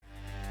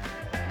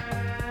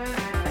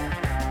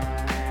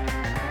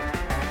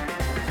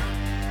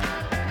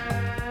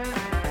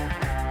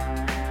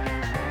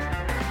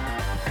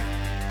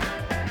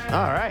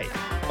All right.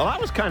 Well,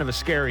 that was kind of a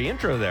scary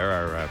intro there.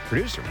 Our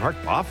producer, Mark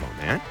Boffo,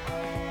 man.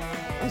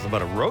 That was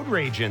about a road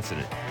rage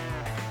incident.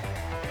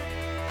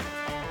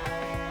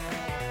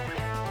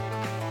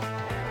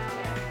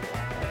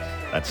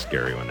 That's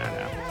scary when that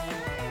happens.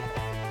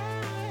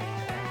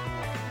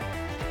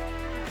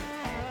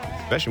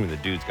 Especially when the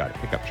dude's got a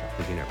pickup truck,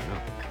 because you never know.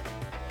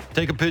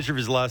 Take a picture of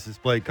his license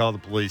plate, call the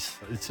police.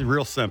 It's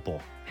real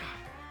simple.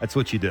 That's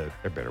what you do. There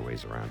are better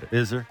ways around it.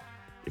 Is there?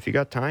 If you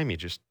got time, you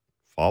just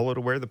follow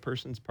to where the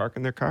person's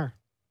parking their car.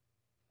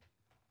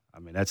 I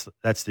mean,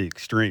 that's the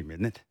extreme,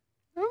 isn't it?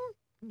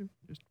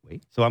 Just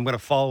wait. So I'm going to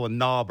follow a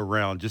knob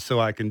around just so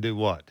I can do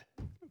what?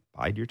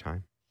 Bide your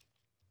time.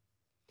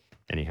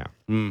 Anyhow.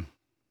 There's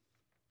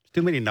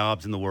too many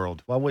knobs in the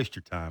world. Why waste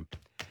your time?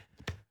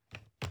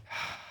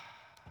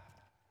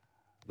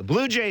 The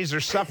Blue Jays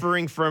are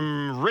suffering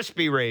from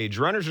Rispy rage,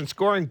 runners in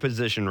scoring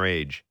position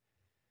rage.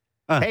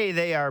 Hey,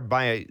 they are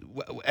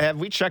have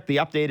we checked the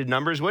updated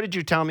numbers? What did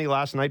you tell me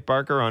last night,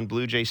 Barker, on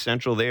Blue Jay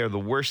Central? They are the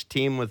worst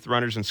team with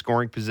runners in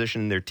scoring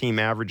position. Their team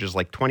average is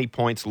like 20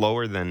 points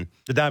lower than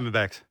The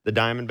Diamondbacks. the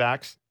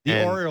Diamondbacks.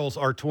 The Orioles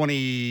are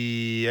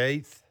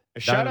 28th.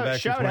 Shout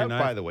Diamondbacks out, are 29th.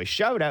 by the way.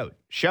 Shout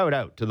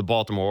out to the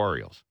Baltimore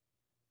Orioles.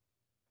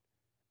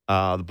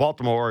 The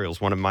Baltimore Orioles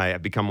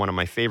have become one of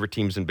my favorite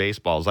teams in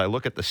baseball. As I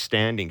look at the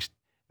standings,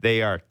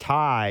 they are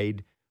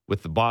tied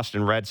with the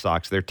Boston Red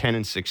Sox. They're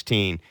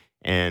 10-16,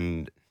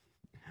 and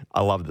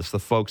I love this. The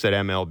folks at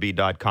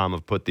MLB.com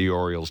have put the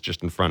Orioles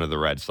just in front of the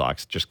Red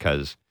Sox just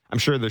because I'm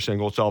sure they're saying,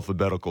 well, it's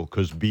alphabetical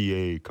because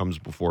BA comes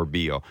before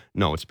BO.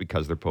 No, it's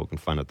because they're poking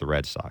fun at the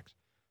Red Sox.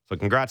 So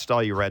congrats to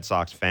all you Red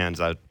Sox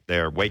fans out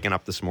there waking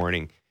up this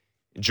morning.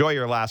 Enjoy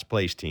your last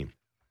place team.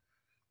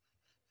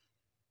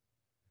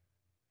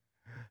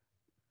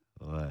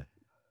 What?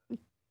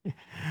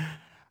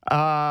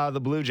 The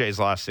Blue Jays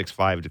lost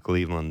 6-5 to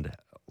Cleveland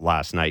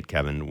last night,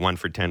 Kevin. 1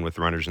 for 10 with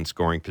runners in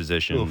scoring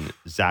position. Oof.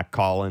 Zach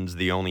Collins,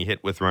 the only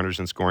hit with runners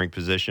in scoring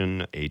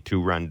position, a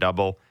 2-run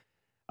double.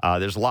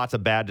 There's lots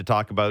of bad to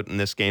talk about in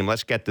this game.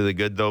 Let's get to the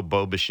good, though.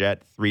 Bo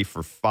Bichette, 3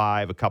 for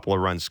 5, a couple of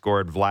runs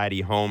scored.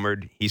 Vladdy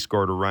homered. He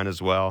scored a run as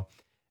well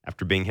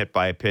after being hit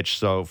by a pitch.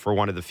 So for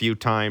one of the few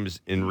times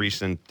in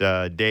recent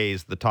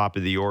days, the top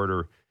of the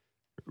order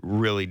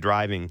really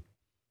driving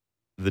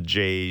the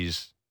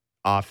Jays'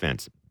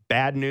 offense.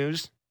 Bad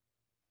news?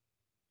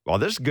 Well,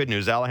 this is good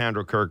news.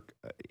 Alejandro Kirk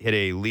hit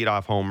a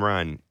leadoff home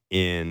run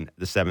in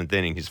the 7th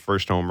inning, his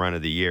first home run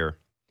of the year.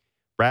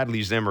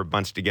 Bradley Zimmer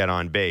bunts to get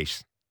on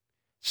base.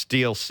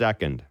 Steals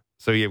second.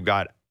 So you've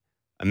got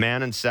a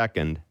man in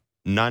second,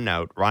 none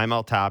out.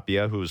 Raimel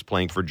Tapia, who was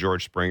playing for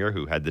George Springer,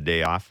 who had the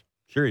day off.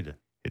 Sure he did.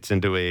 It's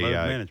into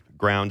a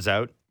grounds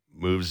out,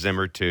 moves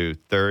Zimmer to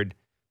third.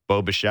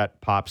 Bo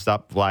Bichette pops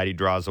up. Vladdy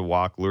draws a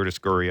walk. Lourdes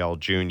Gurriel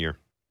Jr.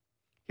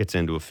 gets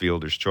into a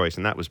fielder's choice,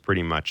 and that was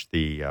pretty much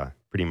the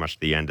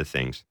end of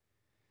things.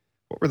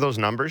 What were those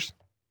numbers?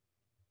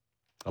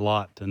 A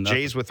lot. To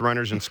Jays with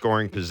runners in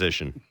scoring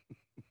position.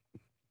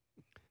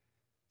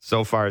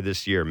 So far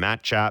this year,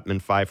 Matt Chapman,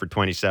 5 for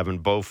 27,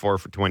 Bo, 4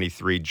 for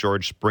 23,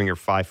 George Springer,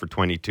 5 for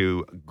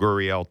 22,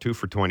 Gurriel, 2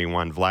 for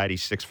 21, Vladdy,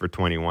 6 for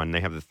 21.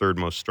 They have the third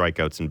most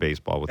strikeouts in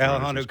baseball. With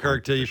Alejandro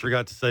Kirk, too, you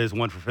forgot to say, is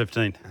 1 for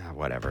 15.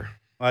 Whatever.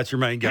 Well, that's your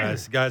main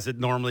guys. Guys that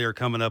normally are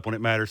coming up when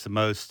it matters the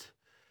most.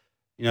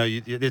 You know,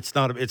 it's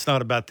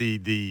not about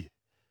the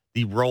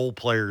role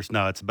players.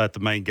 No, it's about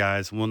the main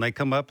guys. When they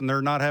come up and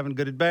they're not having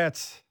good at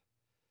bats,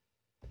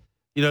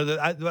 you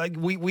know,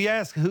 we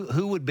ask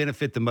who would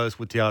benefit the most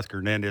with Teoscar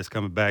Hernandez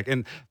coming back,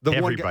 and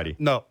everybody.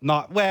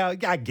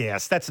 I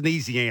guess that's an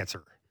easy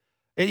answer.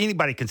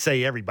 Anybody can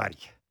say everybody.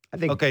 I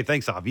think. Okay,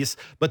 thanks, obvious.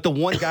 But the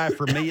one guy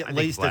for me at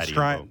least that's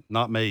trying,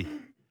 not me.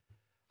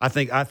 I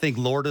think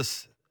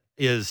Lourdes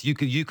is you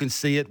can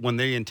see it when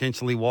they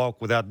intentionally walk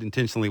without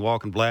intentionally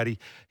walking. Vladdy,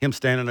 him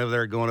standing over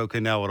there going, okay,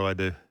 now what do I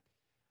do?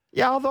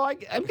 Yeah, although I'm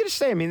going to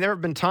say, there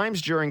have been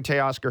times during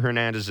Teoscar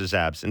Hernandez's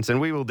absence, and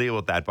we will deal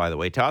with that, by the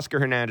way. Teoscar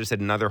Hernandez had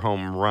another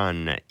home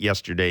run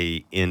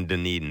yesterday in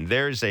Dunedin.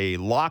 There's a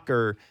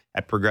locker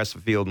at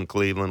Progressive Field in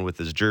Cleveland with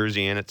his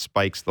jersey in it,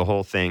 spikes, the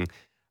whole thing.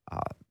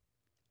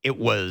 It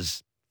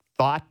was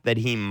thought that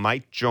he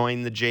might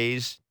join the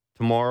Jays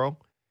tomorrow.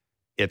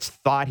 It's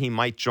thought he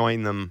might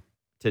join them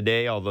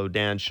today, although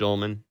Dan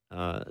Shulman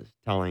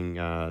telling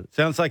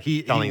sounds like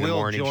he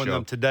will join show.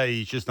 them today.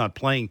 He's just not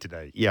playing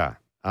today. Yeah.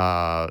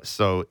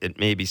 So it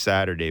may be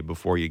Saturday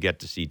before you get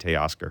to see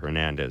Teoscar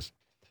Hernandez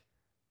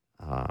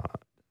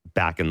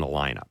back in the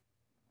lineup.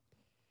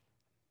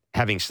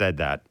 Having said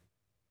that,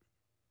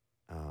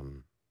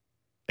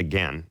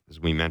 again, as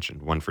we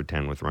mentioned, 1 for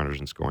 10 with runners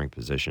in scoring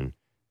position.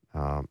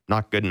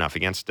 Not good enough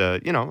against a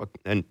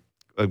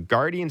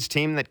Guardians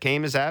team that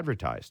came as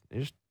advertised.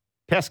 They're just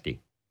pesky.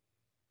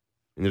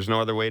 And there's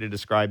no other way to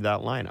describe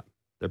that lineup.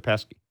 They're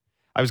pesky.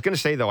 I was going to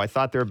say, though, I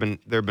thought there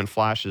have been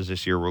flashes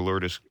this year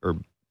where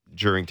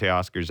during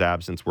Teoscar's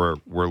absence where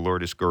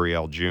Lourdes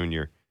Gurriel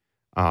Jr.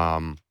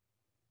 I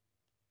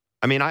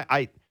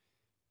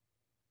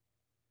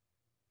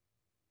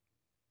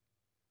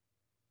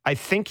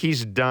think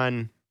he's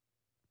done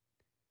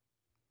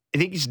I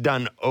think he's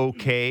done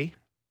okay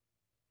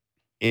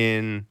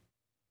in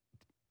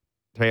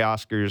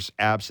Teoscar's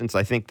absence.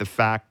 I think the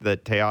fact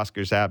that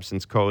Teoscar's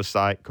absence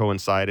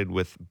coincided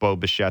with Bo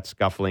Bichette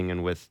scuffling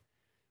and with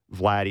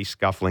Vladdy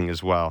scuffling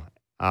as well.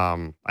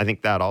 I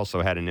think that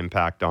also had an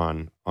impact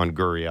on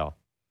Gurriel.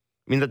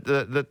 I mean,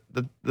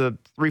 the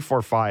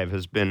 3-4-5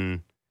 has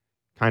been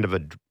kind of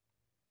a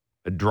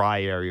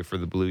dry area for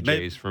the Blue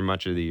Jays for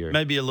much of the year.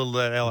 Maybe a little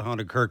of that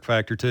Alejandro Kirk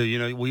factor, too. You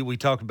know, we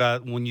talk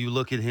about when you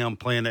look at him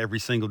playing every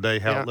single day,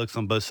 how it looks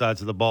on both sides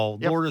of the ball.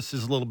 Yep. Lourdes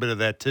is a little bit of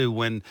that, too.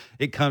 When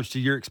it comes to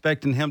you're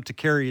expecting him to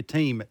carry a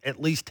team,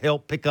 at least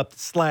help pick up the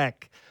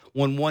slack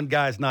when one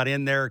guy's not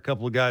in there, a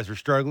couple of guys are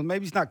struggling.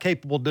 Maybe he's not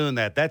capable of doing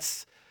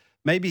that.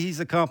 Maybe he's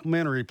a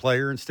complimentary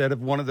player instead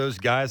of one of those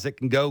guys that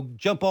can go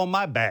jump on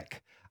my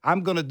back.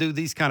 I'm going to do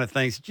these kind of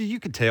things. You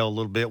can tell a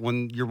little bit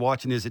when you're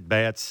watching his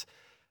at-bats.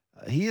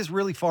 He is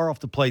really far off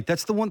the plate.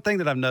 That's the one thing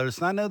that I've noticed,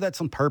 and I know that's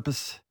on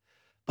purpose.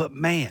 But,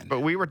 man,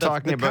 we were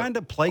talking about the kind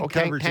of plate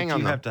coverage that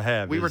you have to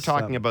have. We were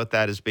talking about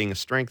that as being a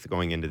strength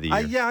going into the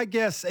year. Yeah, I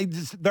guess.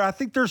 I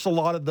think there's a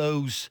lot of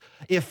those.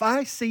 If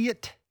I see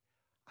it,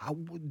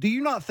 do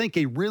you not think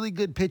a really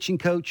good pitching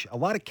coach, a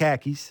lot of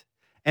khakis,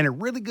 and a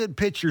really good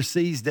pitcher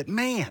sees that,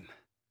 man,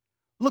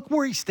 look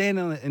where he's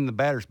standing in the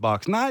batter's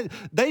box. Now,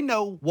 they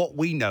know what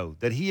we know,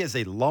 that he is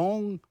a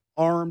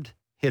long-armed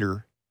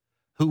hitter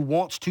who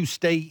wants to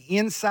stay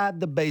inside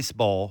the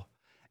baseball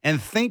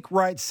and think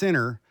right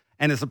center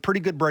and is a pretty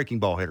good breaking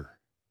ball hitter.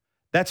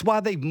 That's why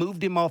they've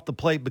moved him off the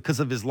plate, because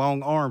of his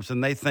long arms,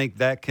 and they think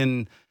that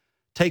can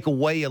take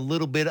away a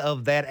little bit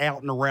of that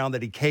out and around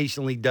that he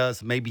occasionally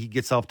does. Maybe he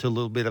gets off to a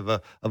little bit of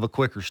a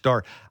quicker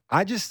start.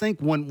 I just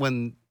think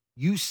when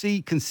you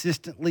see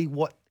consistently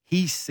what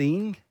he's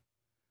seeing,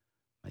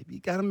 maybe you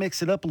got to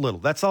mix it up a little.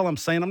 That's all I'm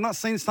saying. I'm not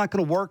saying it's not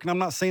going to work, and I'm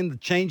not saying the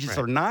changes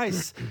are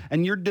nice,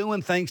 and you're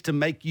doing things to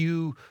make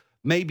you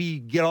maybe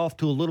get off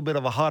to a little bit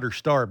of a hotter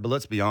start, but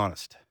let's be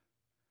honest.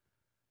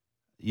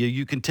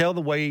 You can tell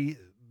the way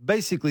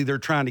basically they're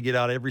trying to get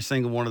out every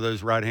single one of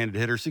those right-handed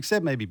hitters,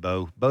 except maybe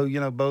Bo. Bo,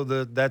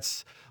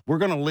 we're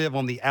going to live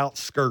on the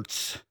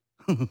outskirts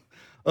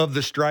of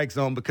the strike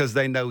zone because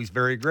they know he's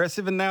very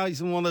aggressive, and now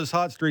he's in one of those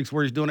hot streaks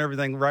where he's doing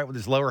everything right with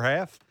his lower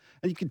half.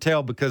 And you can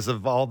tell because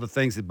of all the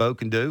things that Bo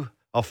can do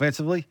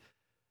offensively,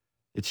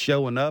 it's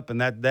showing up,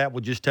 and that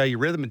would just tell you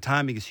rhythm and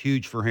timing is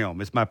huge for him.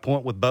 It's my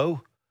point with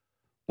Bo.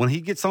 When he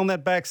gets on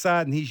that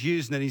backside and he's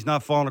using it, he's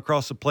not falling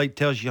across the plate,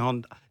 tells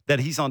you that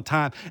he's on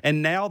time.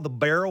 And now the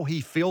barrel,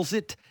 he feels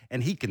it,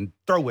 and he can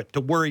throw it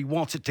to where he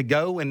wants it to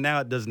go, and now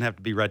it doesn't have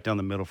to be right down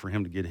the middle for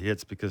him to get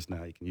hits because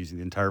now he can use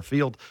the entire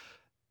field.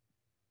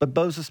 But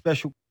Bo's a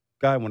special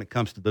guy when it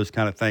comes to those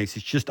kind of things.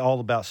 It's just all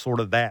about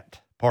sort of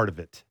that part of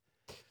it.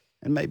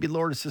 And maybe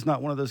Lourdes is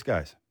not one of those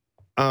guys.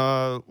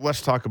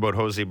 Let's talk about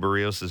Jose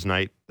Barrios'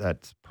 night.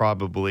 That's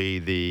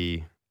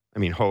probably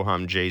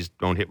ho-hum. Jays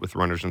don't hit with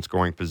runners in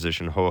scoring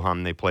position.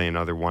 Ho-hum, they play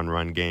another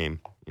one-run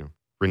game.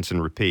 Rinse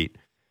and repeat.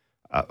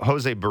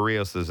 Jose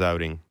Barrios'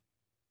 outing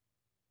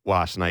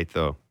last night,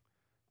 though,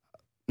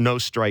 no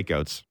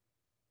strikeouts.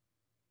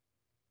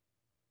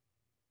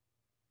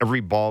 Every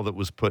ball that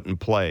was put in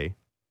play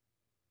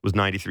was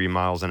 93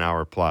 miles an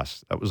hour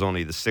plus. That was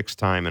only the sixth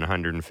time in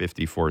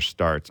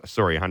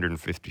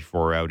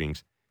 154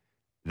 outings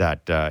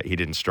that he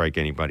didn't strike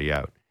anybody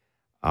out.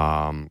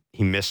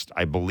 He missed,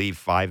 I believe,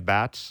 5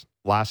 bats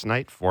last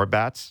night, 4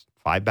 bats,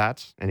 5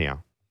 bats. Anyhow,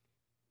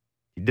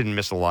 he didn't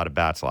miss a lot of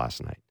bats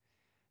last night.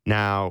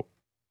 Now,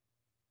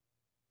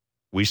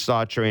 we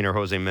saw trainer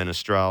Jose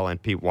Menestrel and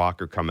Pete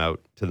Walker come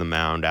out to the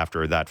mound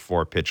after that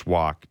 4-pitch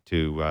walk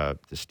to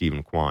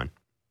Stephen Kwan.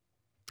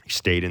 He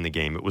stayed in the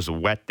game. It was a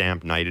wet,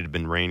 damp night. It had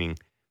been raining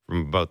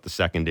from about the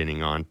second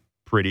inning on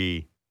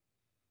pretty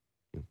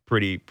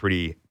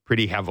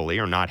heavily,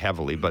 or not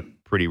heavily, but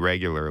pretty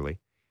regularly.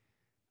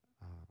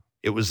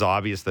 It was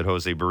obvious that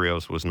Jose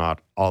Barrios was not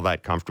all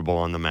that comfortable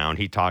on the mound.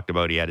 He talked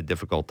about he had a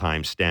difficult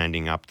time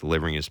standing up,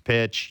 delivering his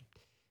pitch.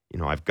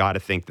 I've got to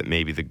think that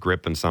maybe the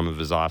grip on some of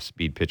his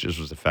off-speed pitches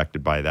was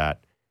affected by that.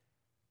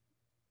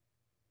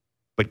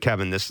 But,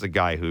 Kevin, this is a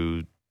guy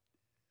who,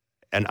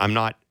 and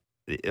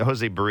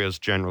Jose Barrios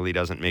generally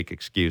doesn't make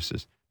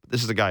excuses, but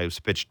this is a guy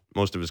who's pitched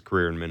most of his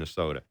career in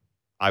Minnesota.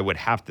 I would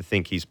have to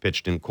think he's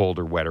pitched in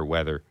colder, wetter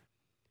weather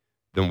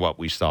than what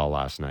we saw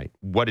last night.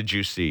 What did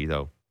you see,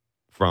 though,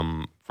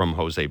 from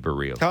Jose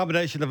Barrios?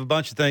 Combination of a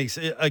bunch of things.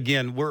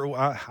 Again,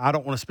 I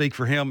don't want to speak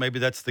for him. Maybe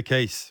that's the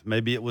case.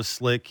 Maybe it was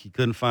slick. He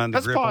couldn't find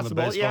the grip on the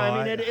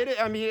baseball. Yeah,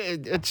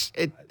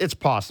 it's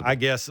possible. I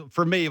guess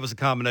for me, it was a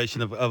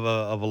combination of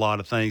a lot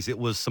of things. It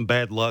was some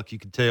bad luck. You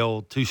could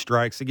tell 2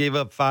 strikes. They gave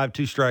up 5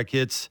 2-strike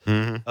hits.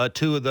 Mm-hmm.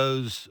 2 of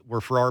those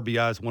were for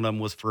RBIs. One of them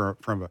was for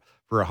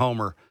a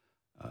homer.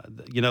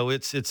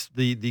 It's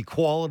the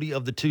quality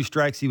of the 2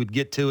 strikes. He would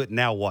get to it.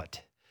 Now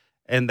what?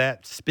 And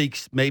that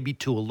speaks maybe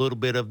to a little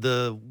bit of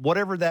the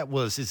whatever that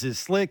was. Is it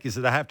slick? Is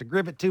it I have to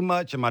grip it too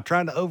much? Am I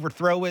trying to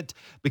overthrow it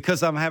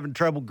because I'm having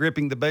trouble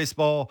gripping the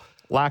baseball?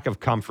 Lack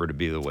of comfort would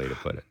be the way to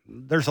put it.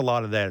 There's a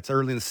lot of that. It's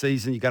early in the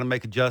season. You got to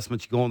make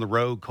adjustments. You go on the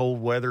road,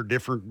 cold weather,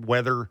 different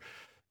weather.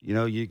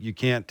 you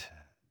can't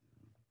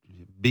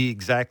be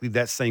exactly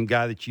that same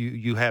guy that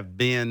you have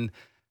been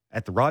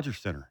at the Rogers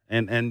Center.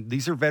 And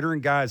these are veteran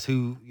guys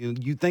who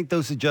you think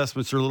those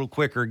adjustments are a little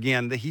quicker.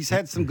 Again, he's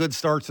had some good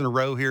starts in a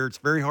row here. It's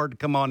very hard to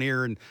come on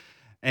here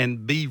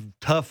and be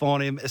tough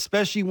on him,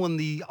 especially when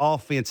the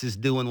offense is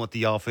doing what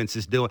the offense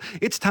is doing.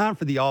 It's time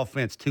for the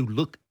offense to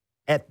look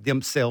at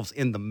themselves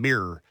in the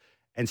mirror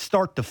and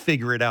start to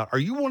figure it out. Are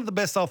you one of the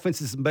best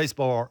offenses in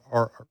baseball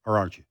or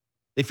aren't you?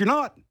 If you're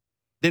not,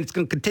 then it's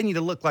going to continue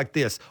to look like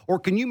this. Or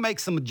can you make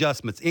some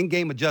adjustments,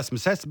 in-game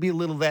adjustments? Has to be a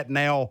little of that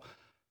now.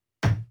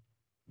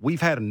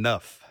 We've had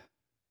enough.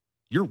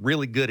 You're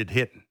really good at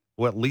hitting.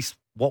 Well, at least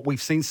what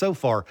we've seen so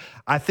far.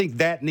 I think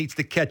that needs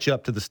to catch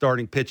up to the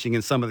starting pitching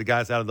and some of the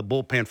guys out of the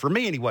bullpen. For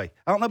me, anyway.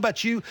 I don't know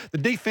about you. The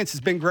defense has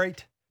been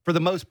great for the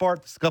most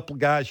part. There's a couple of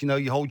guys,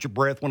 you hold your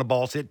breath when a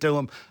ball's hit to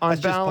them. On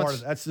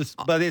balance,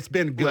 but it's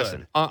been good.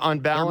 Listen,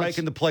 on balance, they're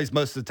making the plays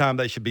most of the time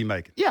they should be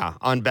making. Yeah,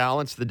 on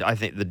balance, I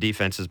think the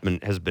defense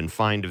has been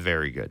fine to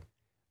very good.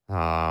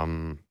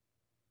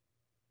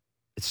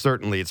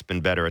 It's been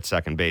better at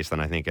second base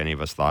than I think any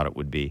of us thought it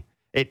would be.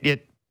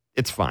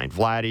 It's fine.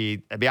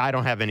 Vladdy, I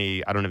don't have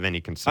any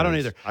concerns. I don't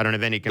either. I don't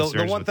have any concerns.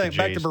 The one with thing, the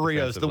back Jays to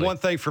Barrios, the one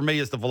thing for me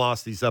is the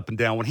velocity's up and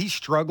down. When he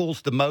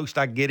struggles the most,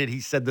 I get it.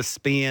 He said the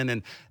spin,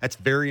 and that's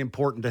very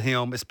important to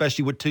him,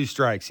 especially with 2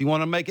 strikes. You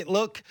want to make it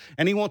look,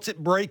 and he wants it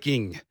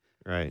breaking.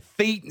 Right.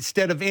 Feet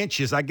instead of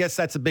inches. I guess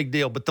that's a big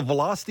deal. But the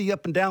velocity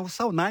up and down, we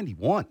saw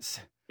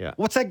 91s. Yeah.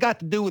 What's that got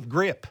to do with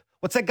grip?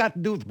 What's that got to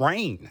do with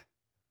rain?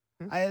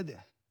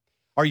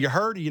 Are you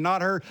hurt? Are you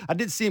not hurt? I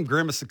did see him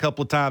grimace a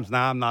couple of times.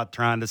 Now, I'm not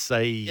trying to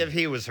say if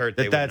he was hurt,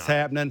 that's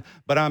happening,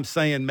 but I'm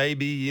saying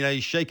maybe,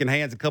 he's shaking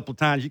hands a couple of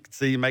times. You can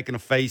see him making a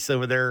face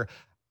over there.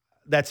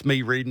 That's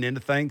me reading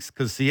into things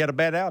because he had a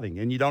bad outing,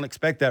 and you don't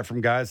expect that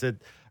from guys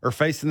that are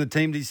facing the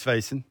team that he's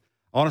facing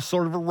on a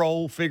sort of a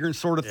roll, figuring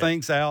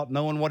things out,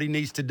 knowing what he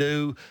needs to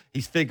do.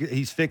 He's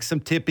fixed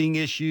some tipping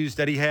issues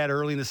that he had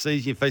early in the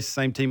season. He faced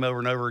the same team over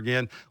and over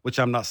again, which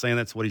I'm not saying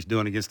that's what he's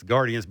doing against the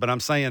Guardians, but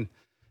I'm saying –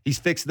 he's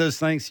fixed those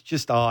things. It's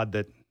just odd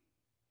that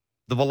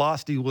the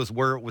velocity was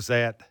where it was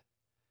at,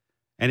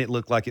 and it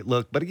looked like it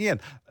looked. But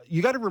again,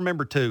 you got to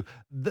remember, too,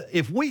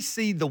 if we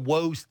see the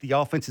woes the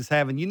offense is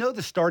having,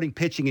 the starting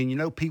pitching,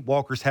 and Pete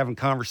Walker's having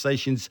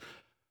conversations,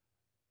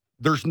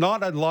 there's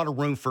not a lot of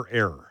room for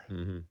error.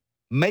 Mm-hmm.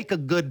 Make a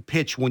good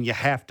pitch when you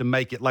have to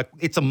make it. Like,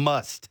 it's a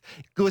must.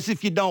 Because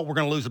if you don't, we're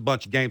going to lose a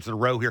bunch of games in a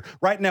row here.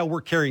 Right now,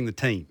 we're carrying the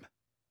team.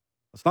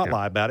 Let's not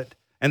lie about it.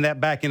 And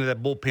that back end of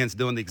that bullpen's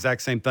doing the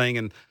exact same thing,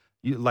 and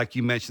like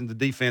you mentioned, the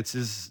defense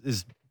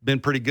is been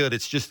pretty good.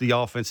 It's just the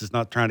offense is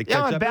not trying to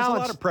catch up. There's a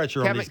lot of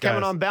pressure on these guys.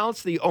 Kevin, on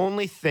balance, the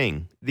only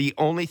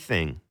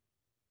thing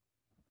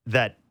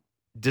that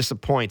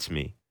disappoints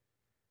me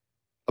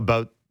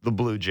about the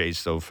Blue Jays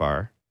so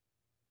far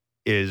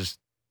is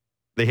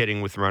the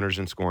hitting with runners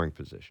in scoring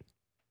position.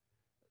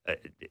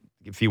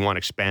 If you want to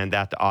expand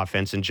that to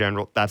offense in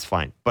general, that's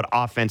fine. But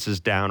offense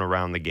is down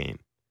around the game.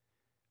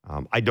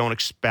 I don't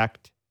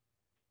expect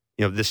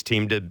this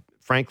team to.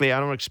 Frankly, I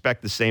don't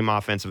expect the same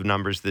offensive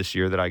numbers this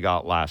year that I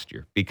got last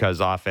year because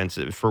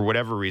for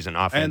whatever reason,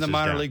 offense and the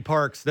minor league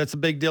parks. That's a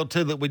big deal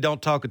too that we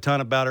don't talk a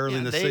ton about early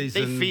in the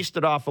season. They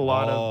feasted off a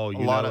lot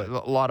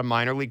of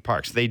minor league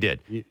parks. They did.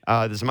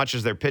 As much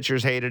as their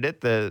pitchers hated it,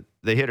 the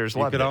hitters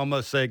loved it. You could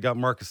almost say it got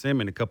Marcus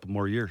Semien a couple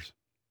more years.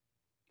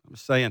 I'm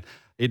saying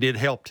it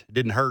helped. It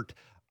didn't hurt.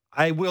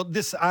 I'm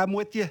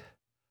with you.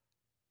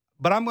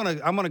 But I'm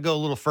gonna go a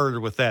little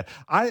further with that.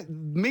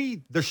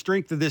 The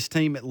strength of this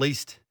team, at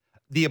least.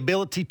 The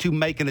ability to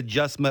make an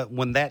adjustment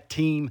when that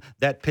team,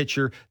 that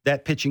pitcher,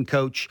 that pitching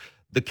coach,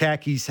 the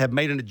Khakis have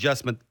made an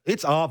adjustment.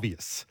 It's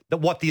obvious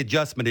that what the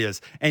adjustment is.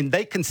 And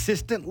they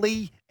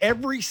consistently,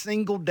 every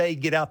single day,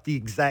 get out the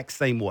exact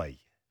same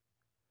way.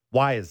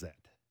 Why is that?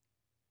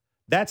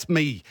 That's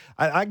me.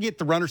 I get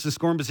the runners in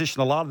scoring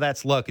position. A lot of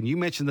that's luck. And you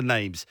mentioned the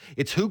names.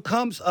 It's who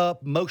comes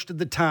up most of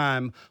the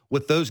time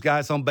with those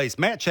guys on base.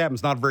 Matt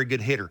Chapman's not a very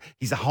good hitter.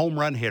 He's a home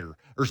run hitter.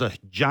 There's a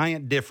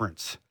giant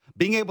difference.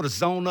 Being able to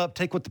zone up,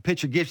 take what the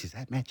pitcher gives you. Is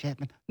that Matt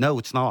Chapman? No,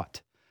 it's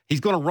not. He's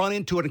going to run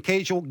into an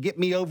occasional get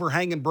me over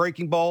hanging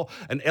breaking ball,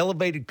 an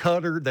elevated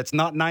cutter that's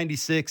not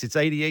 96, it's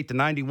 88 to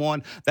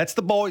 91. That's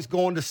the ball he's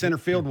going to center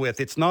field with.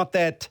 It's not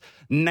that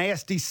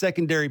nasty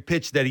secondary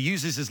pitch that he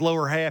uses his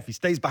lower half. He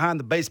stays behind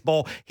the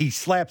baseball. He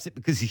slaps it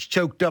because he's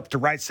choked up to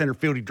right center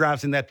field. He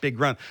drives in that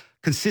big run.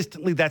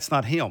 Consistently, that's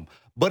not him.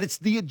 But it's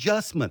the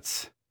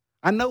adjustments.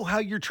 I know how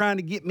you're trying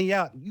to get me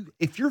out.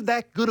 If you're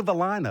that good of a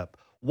lineup,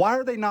 why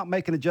are they not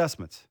making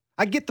adjustments?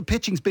 I get the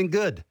pitching's been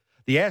good.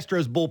 The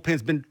Astros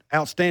bullpen's been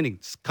outstanding.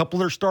 A couple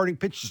of their starting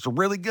pitchers are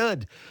really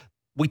good.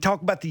 We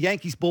talk about the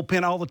Yankees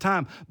bullpen all the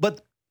time,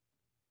 but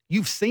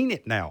you've seen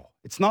it now.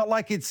 It's not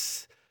like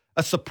it's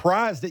a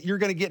surprise that you're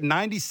going to get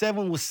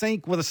 97 with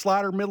sink with a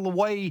slider middle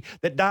away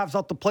that dives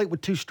off the plate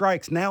with 2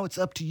 strikes. Now it's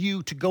up to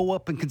you to go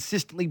up and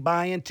consistently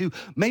buy into,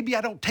 maybe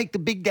I don't take the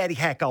big daddy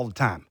hack all the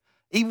time,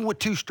 even with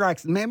 2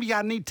 strikes. Maybe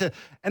I need to,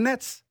 and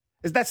that's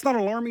not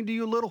alarming to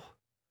you a little?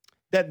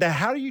 That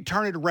how do you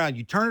turn it around?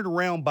 You turn it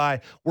around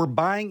by we're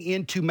buying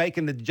into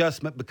making an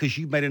adjustment because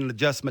you've made an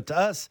adjustment to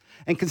us,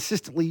 and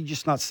consistently you're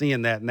just not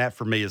seeing that. And that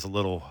for me is a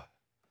little.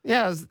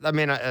 Yeah, as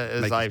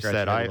I've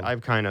said,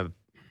 I've kind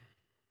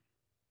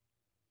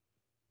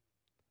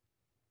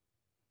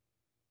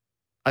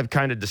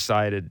of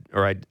decided,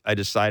 or I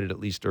decided at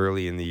least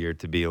early in the year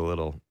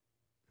to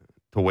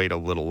wait a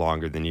little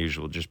longer than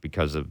usual, just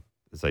because of,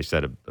 as I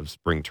said, of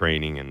spring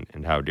training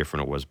and how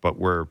different it was. But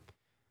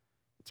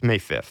it's May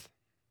 5th.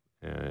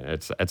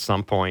 It's at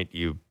some point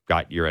you've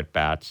got your at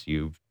bats,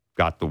 you've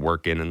got the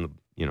work in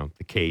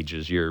the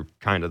cages. You're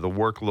kind of the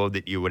workload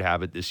that you would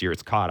have it this year.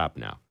 It's caught up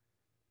now,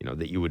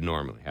 that you would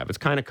normally have. It's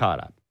kind of caught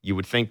up. You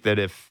would think that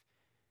if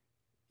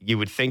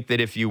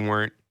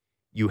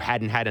you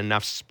hadn't had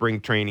enough spring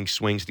training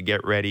swings to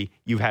get ready,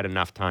 you've had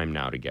enough time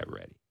now to get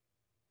ready.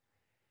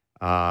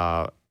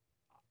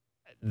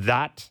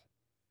 That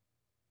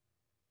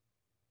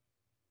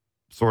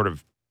sort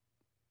of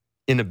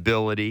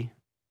inability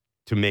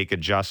to make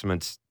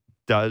adjustments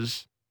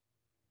doesn't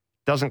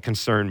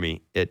concern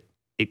me. It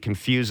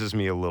confuses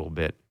me a little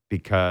bit,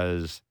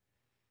 because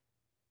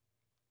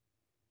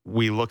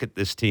we look at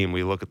this team,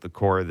 we look at the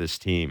core of this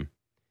team,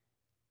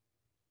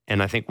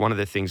 and I think one of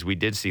the things we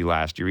did see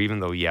last year, even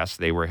though, yes,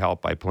 they were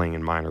helped by playing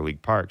in minor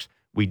league parks,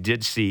 we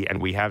did see,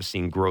 and we have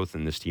seen, growth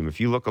in this team. If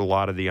you look at a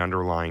lot of the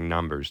underlying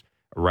numbers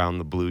around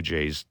the Blue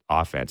Jays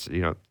offense,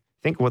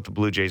 think of what the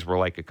Blue Jays were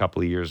like a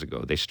couple of years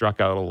ago. They struck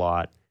out a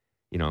lot,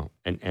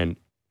 and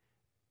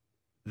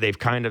they've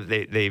kind of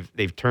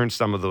they've turned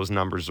some of those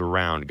numbers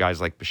around.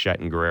 Guys like Bichette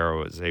and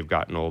Guerrero, as they've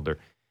gotten older.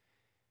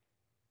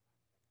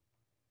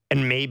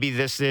 And maybe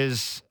this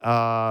is,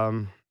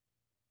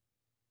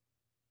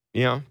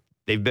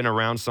 they've been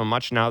around so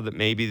much now that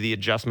maybe the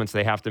adjustments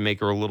they have to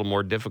make are a little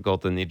more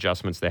difficult than the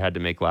adjustments they had to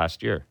make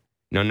last year.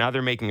 Now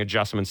they're making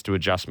adjustments to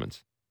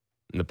adjustments.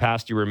 In the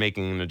past, you were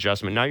making an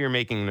adjustment. Now you're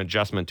making an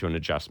adjustment to an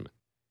adjustment.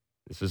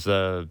 This is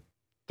a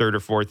third or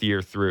fourth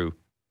year through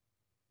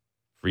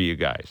for you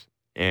guys.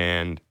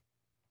 And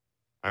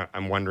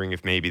I'm wondering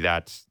if maybe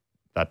that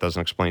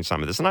doesn't explain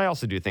some of this. And I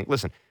also do think,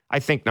 I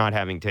think not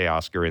having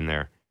Teoscar in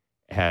there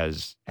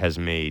has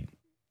made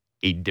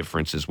a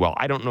difference as well.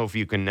 I don't know if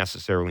you can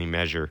necessarily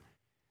measure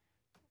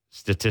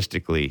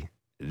statistically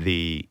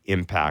the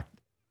impact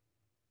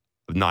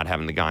of not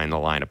having the guy in the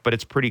lineup, but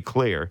it's pretty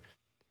clear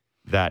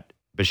that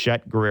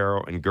Bichette,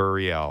 Guerrero, and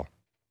Gurriel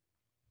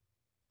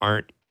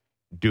aren't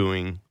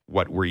doing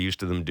what we're used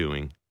to them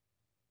doing,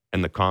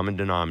 and the common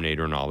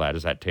denominator and all that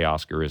is that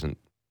Teoscar isn't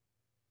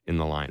in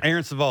the lineup.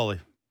 Aaron Civale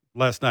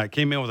last night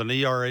came in with an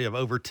ERA of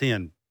over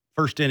 10.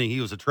 First inning, he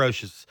was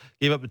atrocious.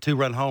 Gave up a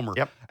 2-run homer.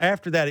 Yep.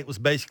 After that, it was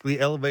basically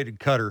elevated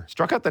cutter.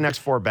 Struck out the next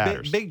four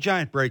batters. Big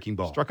giant breaking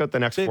ball. Struck out the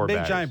next four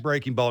batters. Big giant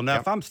breaking ball.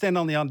 Now, if I'm standing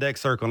on the on-deck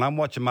circle and I'm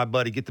watching my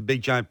buddy get the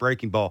big giant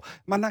breaking ball,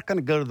 am I not going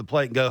to go to the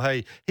plate and go,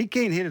 hey, he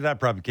can't hit it, I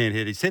probably can't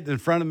hit it. He's hitting in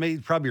front of me.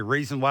 Probably a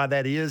reason why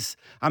that is.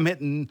 I'm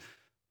hitting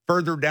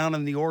further down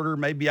in the order.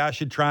 Maybe I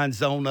should try and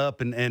zone up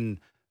and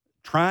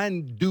try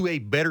and do a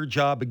better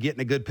job of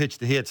getting a good pitch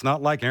to hit. It's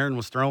not like Aaron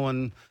was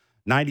throwing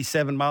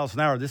 97 miles an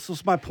hour. This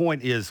was my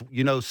point is,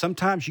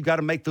 sometimes you got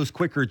to make those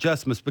quicker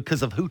adjustments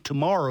because of who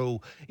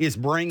tomorrow is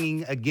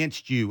bringing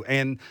against you.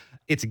 And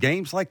it's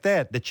games like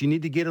that you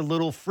need to get a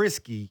little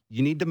frisky.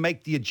 You need to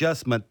make the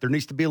adjustment. There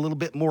needs to be a little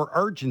bit more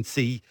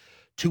urgency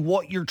to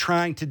what you're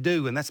trying to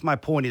do. And that's my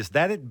point is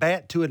that at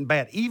bat to at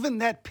bat, even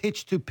that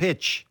pitch to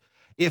pitch,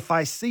 if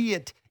I see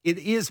it, it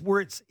is where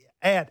it's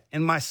at.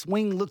 And my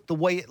swing looked the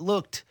way it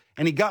looked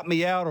and he got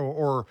me out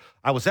or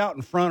I was out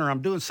in front or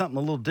I'm doing something a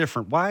little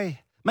different.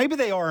 Why? Maybe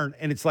they aren't,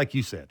 and it's like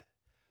you said.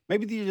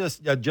 Maybe the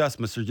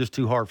adjustments are just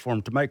too hard for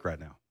them to make right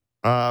now.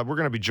 We're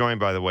going to be joined,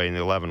 by the way,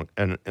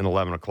 at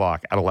 11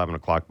 o'clock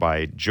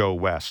by Joe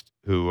West,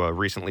 who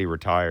recently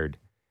retired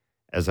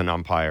as an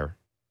umpire.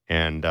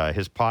 And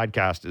his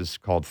podcast is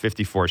called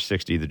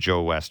 5460, the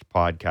Joe West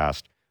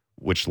Podcast,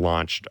 which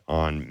launched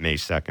on May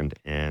 2nd.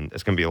 And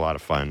it's going to be a lot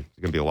of fun.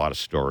 There's going to be a lot of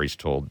stories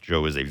told.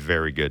 Joe is a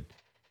very good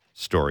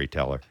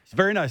storyteller. He's a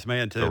very nice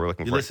man, too. So we're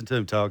looking you listen to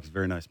him talk, he's a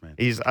very nice man.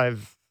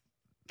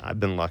 I've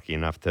been lucky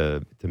enough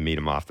to meet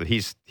him off, but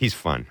he's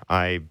fun.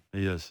 He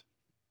is.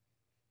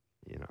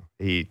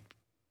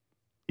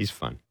 He's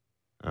fun.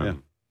 Yeah.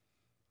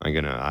 I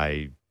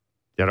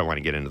don't want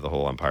to get into the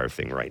whole umpire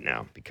thing right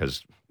now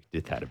because we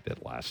did that a bit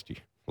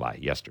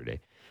yesterday.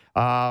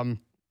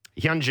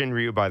 Hyunjin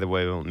Ryu, by the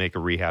way, will make a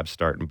rehab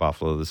start in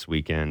Buffalo this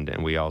weekend,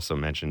 and we also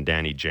mentioned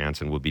Danny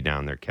Jansen will be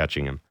down there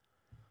catching him.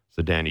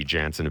 So Danny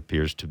Jansen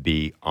appears to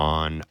be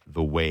on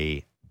the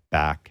way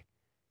back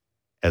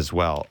as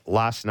well.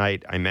 Last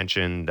night, I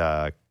mentioned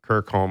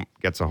Kirk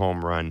gets a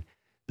home run.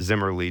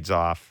 Zimmer leads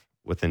off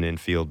with an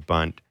infield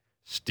bunt.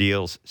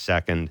 Steals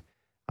second.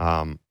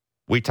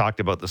 We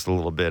talked about this a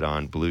little bit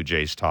on Blue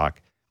Jays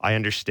Talk. I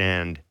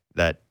understand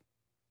that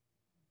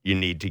you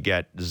need to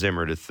get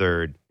Zimmer to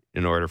third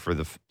in order for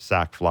the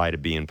sac fly to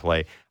be in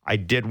play. I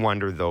did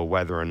wonder, though,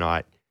 whether or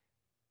not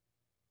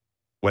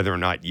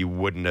you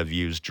wouldn't have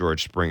used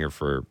George Springer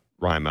for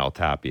Raimel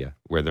Tapia,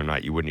 whether or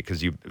not you wouldn't,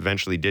 because you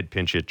eventually did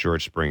pinch hit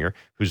George Springer,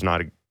 who's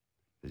not,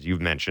 as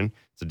you've mentioned,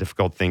 it's a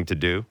difficult thing to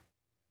do.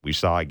 We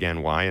saw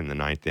again why in the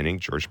ninth inning.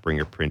 George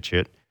Springer pinch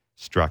hit,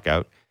 struck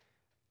out.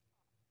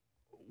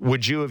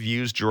 Would you have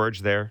used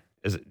George there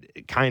as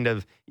kind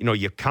of,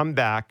 you come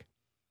back,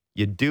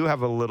 you do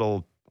have a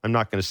little, I'm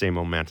not going to say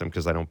momentum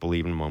because I don't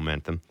believe in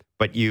momentum,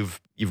 but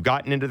you've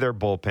gotten into their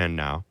bullpen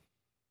now.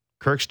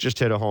 Kirk's just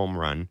hit a home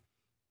run.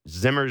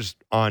 Zimmer's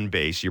on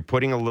base. You're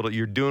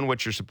doing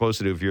what you're supposed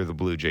to do if you're the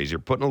Blue Jays. You're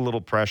putting a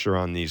little pressure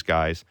on these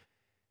guys.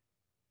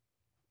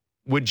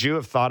 Would you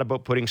have thought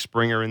about putting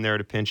Springer in there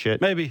to pinch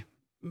hit? Maybe.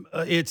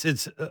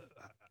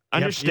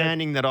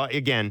 Understanding that,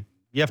 again,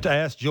 you have to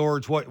ask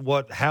George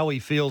how he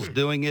feels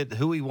doing it,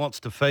 who he wants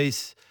to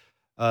face.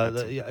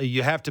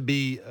 You have to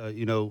be,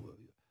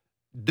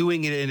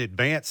 doing it in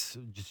advance.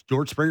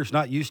 George Springer's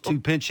not used to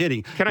pinch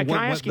hitting. Can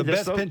I ask you the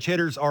this, best pinch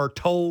hitters are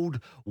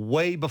told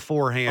way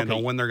beforehand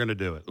on when they're going to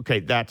do it. Okay,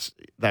 that's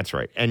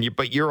right.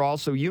 But you're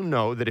also,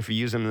 that if you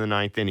use him in the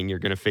ninth inning, you're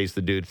going to face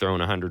the dude throwing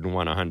 101,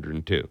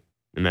 102,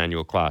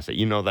 Emmanuel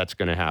Clase. That's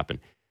going to happen.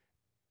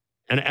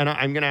 And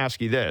I'm going to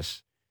ask you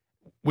this.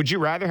 Would you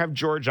rather have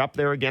George up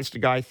there against a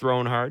guy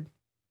throwing hard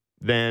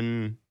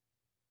than...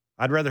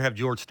 I'd rather have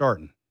George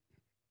starting.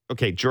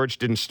 Okay, George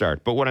didn't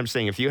start. But what I'm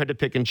saying, if you had to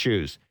pick and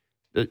choose,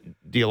 do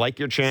you like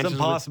your chances? It's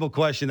an impossible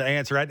question to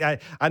answer.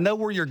 I know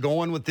where you're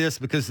going with this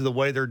because of the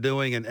way they're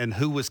doing and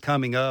who was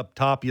coming up.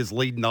 Tapia's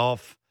leading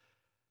off.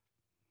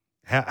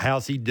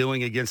 How's he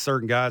doing against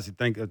certain guys? You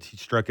think he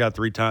struck out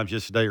 3 times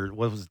yesterday, or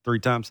what was it, 3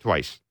 times?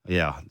 Twice.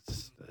 Yeah.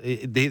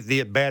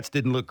 The at-bats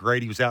didn't look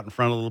great. He was out in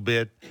front a little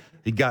bit.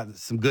 He got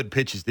some good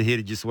pitches to hit.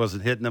 He just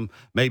wasn't hitting them.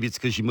 Maybe it's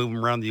because you move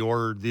him around the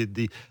order.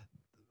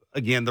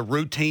 Again, the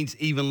routines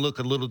even look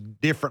a little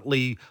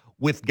differently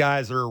with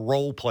guys that are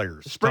role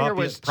players. Springer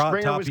was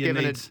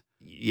given it.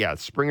 Yeah,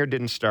 Springer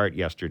didn't start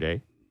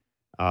yesterday.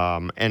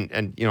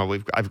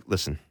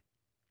 Listen.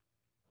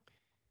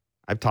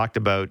 I've talked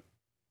about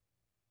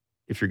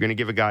if you're going to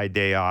give a guy a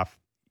day off,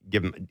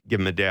 give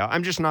him a day off.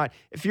 I'm just not.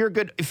 If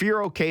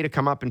you're okay to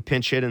come up and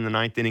pinch hit in the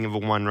ninth inning of a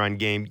 1-run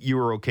game, you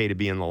were okay to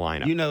be in the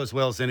lineup. You know as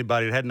well as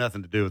anybody, it had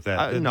nothing to do with that.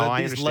 I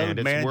understand.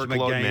 Load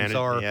management games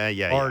are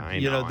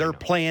they're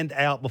planned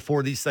out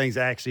before these things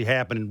actually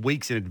happen in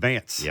weeks in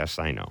advance. Yes,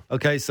 I know.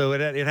 Okay, so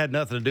it had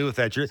nothing to do with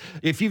that.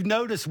 If you've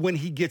noticed when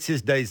he gets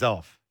his days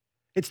off,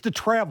 it's the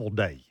travel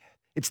day.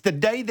 It's the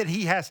day that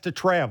he has to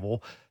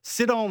travel,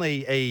 sit on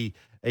a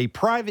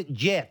private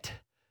jet.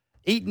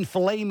 Eating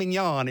filet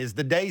mignon is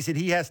the days that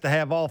he has to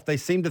have off. They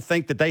seem to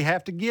think that they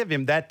have to give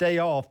him that day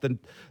off, the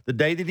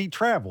day that he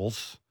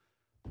travels.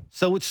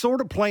 So it's sort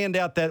of planned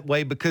out that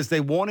way because they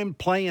want him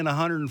playing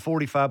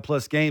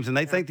 145-plus games, and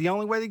they think the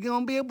only way they're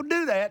going to be able to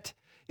do that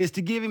is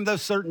to give him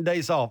those certain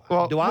days off.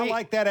 Well, do I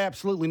like that?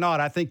 Absolutely not.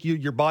 I think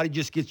your body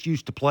just gets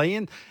used to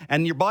playing,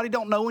 and your body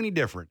don't know any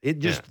different. It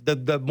just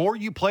the more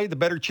you play, the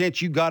better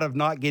chance you got of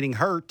not getting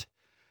hurt.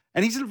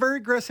 And he's a very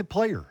aggressive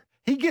player.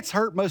 He gets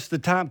hurt most of the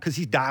time because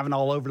he's diving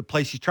all over the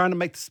place. He's trying to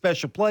make the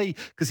special play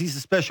because he's a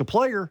special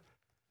player.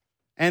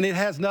 And it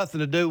has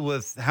nothing to do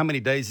with how many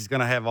days he's going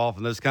to have off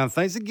and those kind of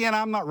things. Again,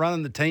 I'm not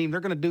running the team.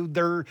 They're going to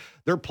do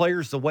their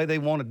players the way they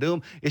want to do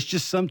them. It's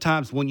just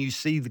sometimes when you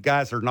see the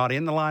guys that are not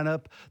in the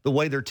lineup, the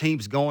way their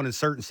team's going in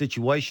certain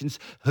situations,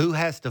 who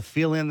has to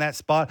fill in that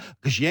spot?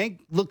 Because you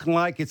ain't looking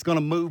like it's going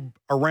to move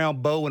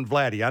around Bo and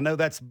Vladdy. I know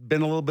that's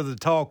been a little bit of the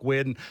talk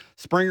when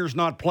Springer's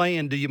not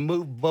playing. Do you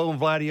move Bo and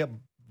Vladdy up?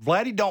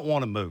 Vladdy don't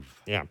want to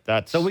move. Yeah,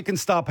 so we can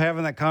stop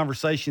having that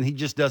conversation. He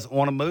just doesn't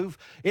want to move.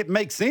 It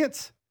makes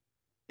sense.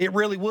 It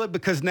really would,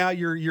 because now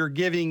you're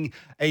giving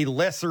a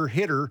lesser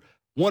hitter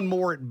one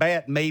more at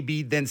bat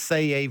maybe than,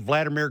 say, a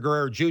Vladimir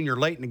Guerrero Jr.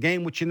 late in the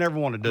game, which you never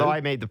want to do. Well,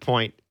 I made the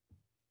point.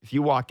 If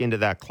you walk into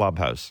that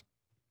clubhouse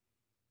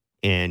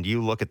and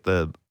you look at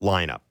the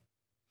lineup,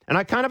 and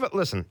I kind of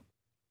listen,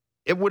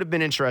 it would have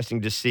been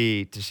interesting to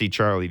see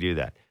Charlie do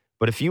that.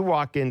 But if you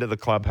walk into the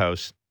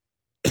clubhouse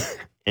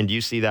and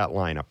you see that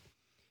lineup,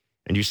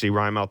 and you see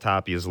Raimel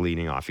Tapia is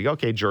leading off, you go,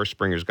 okay, George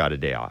Springer's got a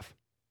day off.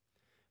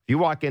 If you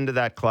walk into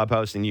that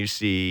clubhouse and you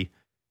see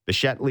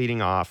Bichette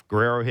leading off,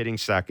 Guerrero hitting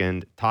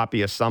second,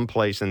 Tapia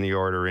someplace in the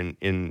order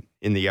in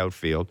the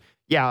outfield,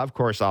 yeah, of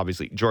course,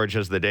 obviously, George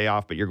has the day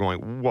off, but you're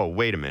going, whoa,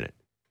 wait a minute.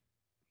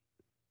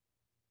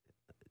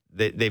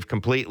 They've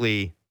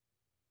completely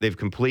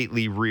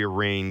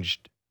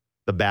rearranged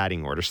the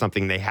batting order,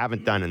 something they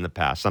haven't done in the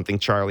past, something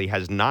Charlie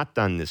has not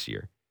done this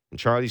year. And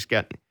Charlie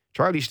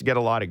used to get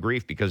a lot of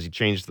grief because he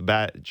changed the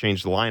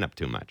lineup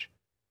too much.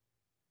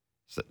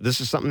 So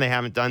this is something they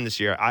haven't done this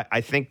year.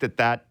 I think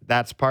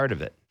that's part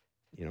of it.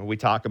 You know, we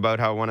talk about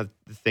how one of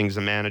the things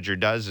a manager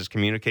does is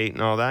communicate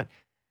and all that.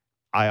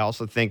 I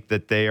also think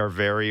that they are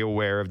very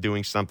aware of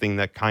doing something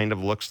that kind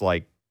of looks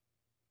like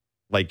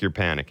you're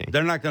panicking.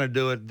 They're not going to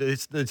do it.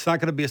 It's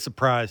not going to be a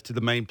surprise to the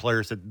main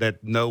players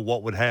that know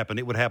what would happen.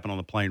 It would happen on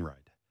the plane ride.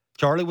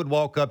 Charlie would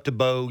walk up to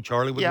Bo.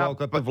 Charlie would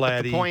walk up to Vladdy.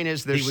 But the point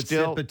is, he would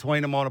sit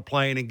between them on a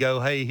plane and go,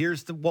 "Hey,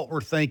 here's what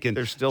we're thinking."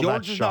 There's still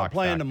George that is shock not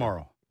playing factor.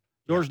 tomorrow.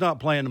 Georgia's not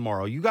playing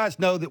tomorrow. You guys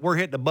know that we're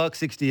hitting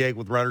 $1.68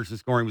 with runners in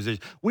scoring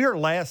position. We are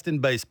last in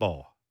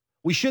baseball.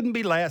 We shouldn't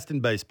be last in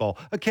baseball.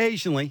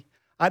 Occasionally,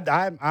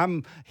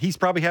 he's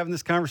probably having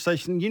this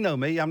conversation. You know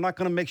me. I'm not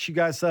going to mix you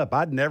guys up.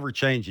 I'd never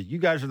change it. You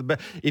guys are the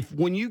best.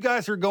 When you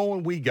guys are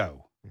going, we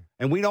go.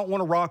 And we don't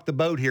want to rock the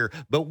boat here.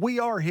 But we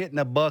are hitting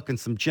 $1 and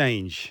some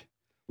change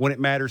when it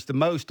matters the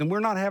most. And we're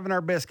not having our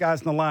best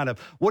guys in the lineup.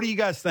 What do you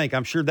guys think?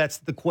 I'm sure that's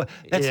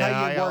that's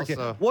how you work it.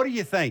 What do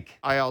you think?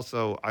 I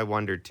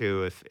wonder,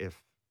 too,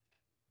 if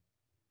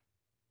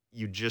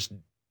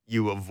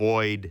you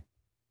avoid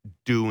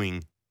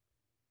doing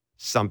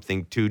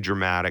something too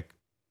dramatic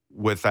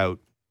without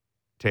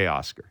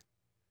Teoscar.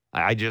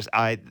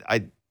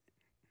 Again,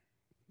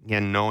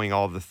 knowing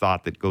all the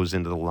thought that goes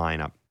into the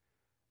lineup,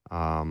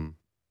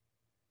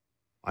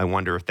 I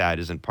wonder if that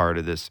isn't part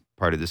of this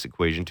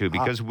equation too,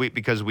 because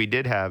we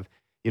did have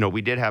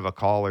a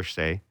caller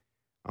say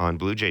on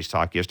Blue Jays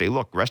Talk yesterday,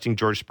 look, resting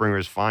George Springer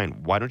is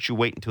fine. Why don't you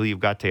wait until you've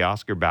got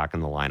Teoscar back in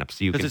the lineup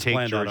so you can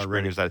take George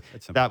Springer's?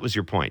 That was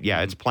your point.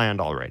 Yeah, it's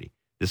planned already.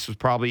 This is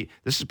probably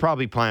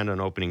planned on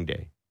opening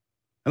day.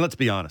 And let's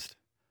be honest.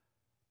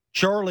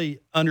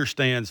 Charlie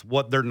understands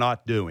what they're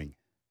not doing.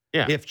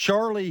 Yeah. If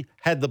Charlie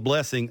had the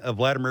blessing of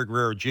Vladimir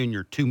Guerrero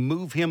Jr. to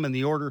move him in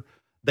the order,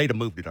 they'd have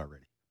moved it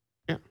already.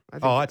 Yeah.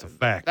 That's a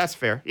fact. That's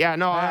fair. Yeah,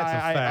 no, that's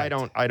a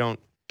fact. I don't.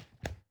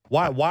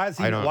 Why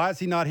is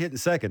he not hitting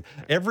second?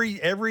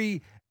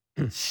 Every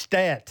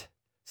stat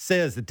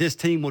says that this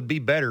team would be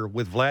better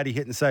with Vladdy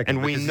hitting second.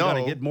 And we know he's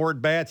going to get more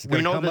at bats. He's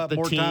going to come up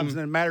more times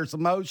than it matters the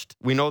most.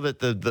 We know that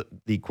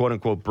the quote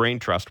unquote brain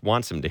trust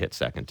wants him to hit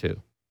second too.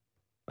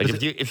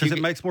 Like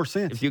it makes more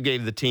sense. If you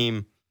gave the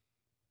team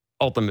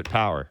ultimate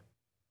power,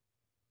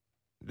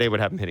 they would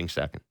have him hitting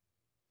second.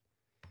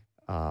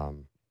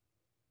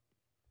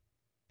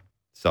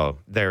 So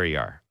there you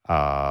are.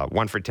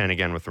 1 for 10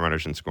 again with the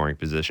runners in scoring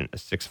position. A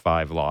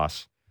 6-5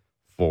 loss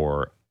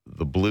for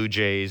the Blue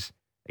Jays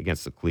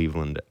against the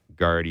Cleveland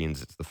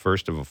Guardians. It's the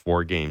first of a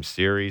 4-game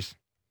series.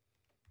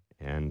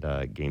 And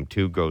game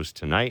 2 goes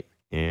tonight.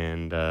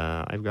 And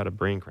I've got a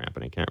brain cramp,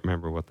 and I can't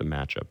remember what the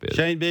matchup is.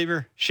 Shane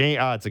Bieber?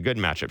 It's a good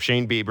matchup.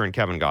 Shane Bieber and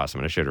Kevin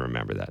Gossman. I should have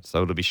remembered that.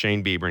 So it'll be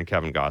Shane Bieber and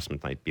Kevin Gossman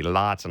tonight. Be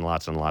lots and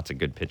lots and lots of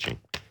good pitching.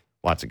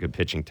 Lots of good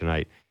pitching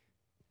tonight.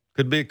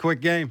 Could be a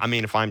quick game. I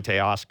mean, if I'm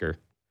Teoscar,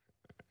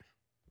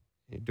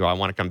 do I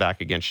want to come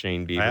back against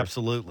Shane Bieber?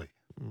 Absolutely.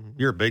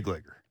 You're a big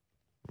leaguer.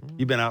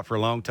 You've been out for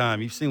a long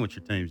time. You've seen what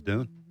your team's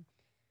doing.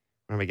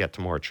 When we get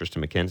tomorrow,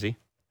 Tristan McKenzie.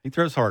 He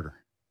throws harder.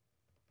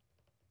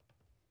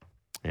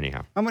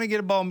 Anyhow. I'm going to get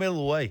a ball middle of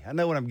the way. I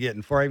know what I'm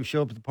getting before I even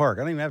show up at the park.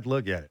 I don't even have to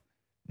look at it.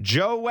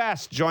 Joe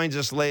West joins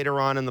us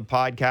later on in the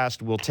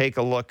podcast. We'll take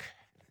a look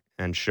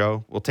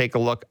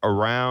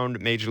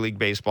around Major League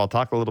Baseball,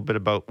 talk a little bit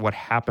about what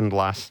happened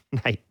last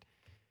night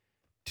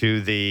to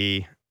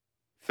the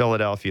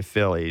Philadelphia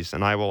Phillies.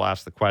 And I will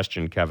ask the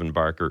question, Kevin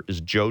Barker,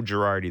 is Joe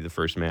Girardi the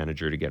first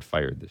manager to get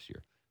fired this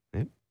year?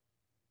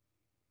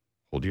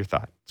 Hold your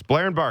thought. It's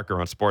Blair and Barker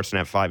on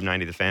Sportsnet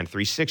 590, The Fan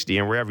 360,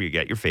 and wherever you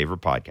get your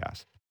favorite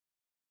podcast.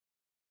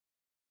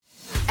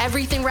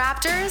 Everything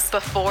Raptors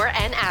before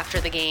and after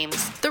the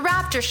games. The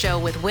Raptor Show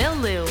with Will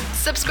Liu.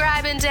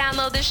 Subscribe and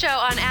download the show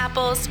on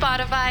Apple,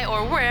 Spotify,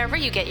 or wherever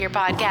you get your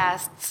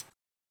podcasts.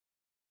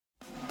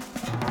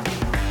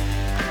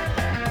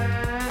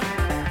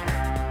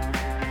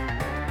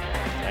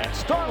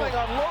 Starling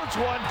unloads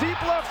one,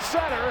 deep left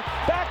center.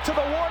 Back to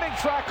the warning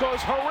track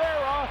goes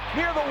Herrera.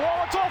 Near the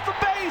wall, it's off the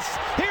base.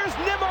 Here's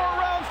Nimmo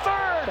around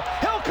third.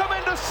 He'll come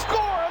in to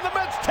score, and the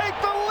Mets take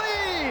the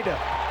lead.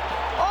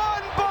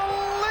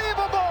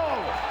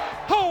 Unbelievable!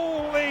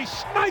 Holy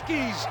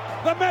shnikes!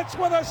 The Mets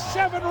with a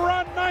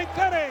 7-run ninth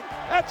inning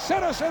at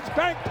Citizens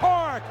Bank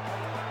Park.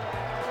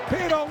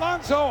 Pete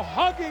Alonso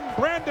hugging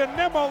Brandon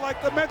Nimmo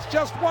like the Mets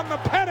just won the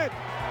pennant.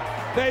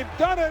 They've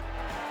done it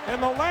in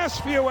the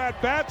last few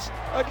at-bats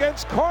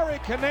against Corey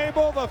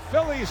Knebel, the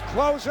Phillies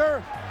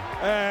closer.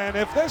 And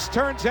if this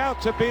turns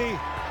out to be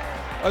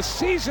a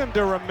season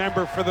to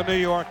remember for the New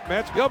York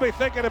Mets, you'll be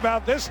thinking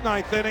about this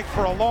ninth inning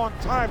for a long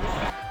time.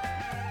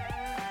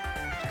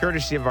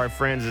 Courtesy of our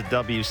friends at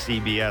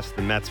WCBS,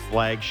 the Mets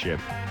flagship.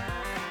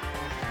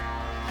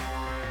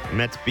 The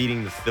Mets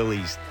beating the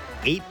Phillies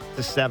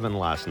 8-7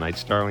 last night.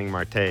 Starling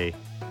Marte, the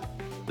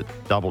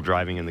double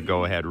driving in the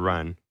go-ahead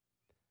run.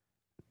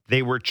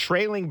 They were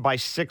trailing by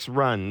 6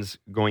 runs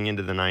going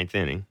into the ninth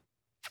inning.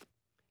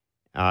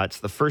 It's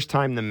the first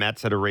time the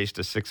Mets had erased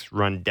a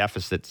 6-run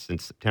deficit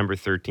since September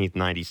 13th,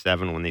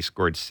 97, when they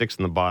scored 6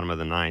 in the bottom of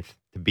the ninth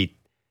to beat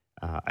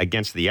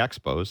against the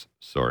Expos,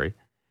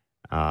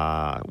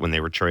 when they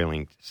were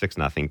trailing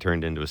 6-0,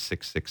 turned into a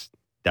 6-6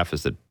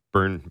 deficit.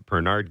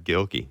 Bernard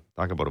Gilkey,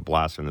 talk about a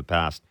blast from the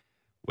past,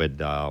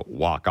 would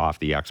walk off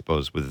the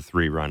Expos with a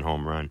 3-run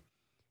home run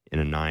in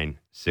a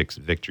 9-6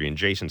 victory. And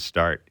Jason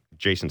Stark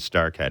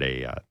had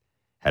a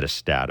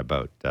stat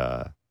about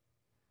that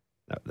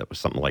was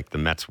something like the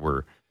Mets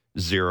were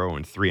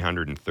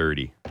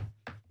 0-330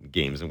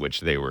 games in which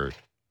they were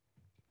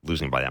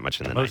losing by that much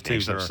in the ninth inning.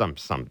 It's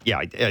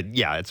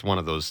one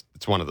of those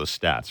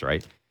stats,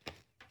 right?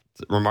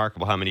 It's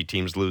remarkable how many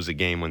teams lose a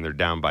game when they're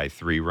down by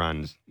 3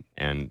 runs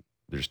and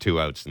there's 2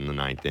 outs in the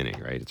 9th inning,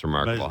 right? It's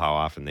remarkable how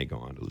often they go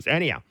on to lose.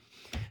 Anyhow,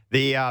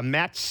 the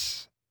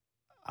Mets,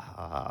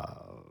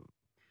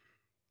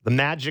 the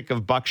magic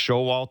of Buck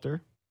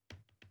Showalter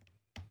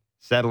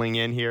settling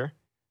in here.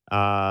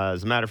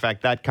 As a matter of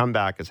fact, that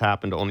comeback has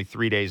happened only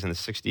 3 days in the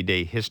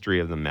 60-day history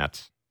of the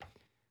Mets.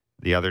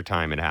 The other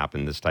time it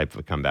happened, this type of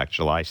a comeback,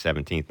 July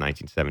 17th,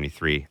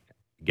 1973,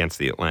 against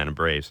the Atlanta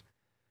Braves.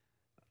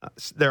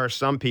 There are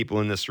some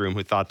people in this room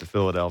who thought the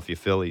Philadelphia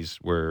Phillies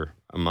were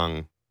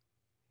among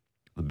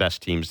the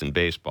best teams in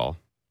baseball.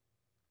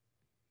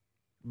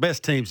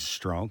 Best teams is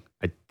strong.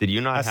 Did you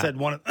not? I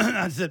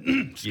said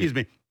excuse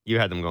me. You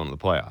had them going to the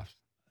playoffs.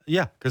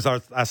 Yeah, because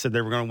I said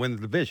they were going to win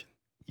the division.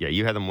 Yeah,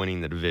 you had them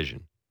winning the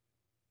division.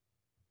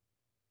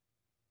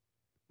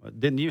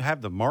 Didn't you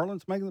have the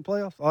Marlins making the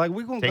playoffs? Like,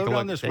 we're going to go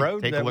down this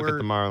road. Take a look at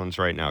the Marlins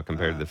right now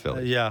compared to the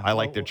Phillies. Yeah. I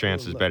like their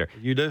chances better.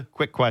 You do?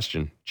 Quick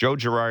question. Joe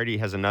Girardi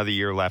has another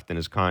year left in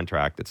his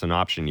contract. It's an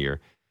option year.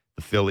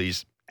 The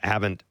Phillies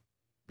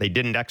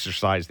didn't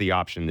exercise the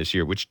option this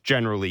year, which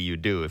generally you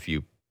do if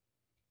you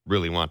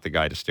really want the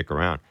guy to stick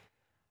around.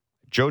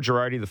 Joe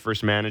Girardi, the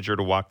first manager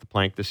to walk the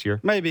plank this year?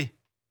 Maybe.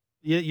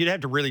 You'd have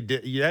to really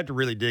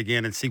dig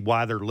in and see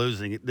why they're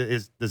losing.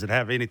 Does it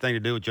have anything to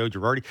do with Joe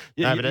Girardi?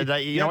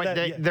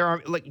 There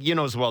are, like, you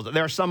know as well.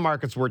 There are some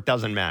markets where it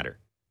doesn't matter.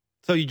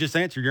 So you just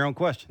answered your own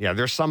question. Yeah,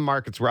 there are some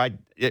markets where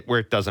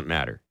it doesn't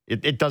matter.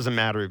 It doesn't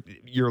matter.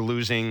 You're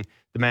losing.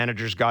 The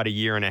manager's got 1.5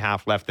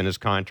 years left in his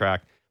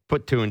contract.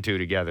 Put 2 and 2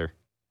 together.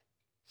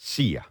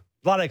 See ya.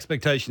 A lot of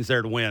expectations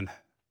there to win.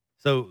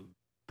 So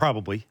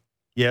probably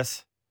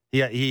yes,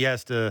 he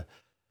has to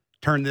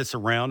turn this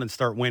around and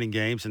start winning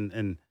games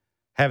and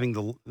having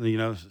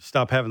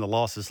stop having the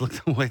losses look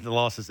the way the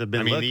losses have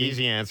been. I mean, looking. the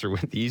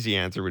easy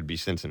answer would be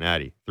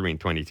Cincinnati,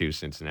 3-22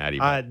 Cincinnati.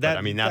 But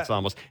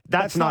that's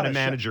that's not a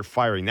manager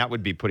firing. That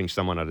would be putting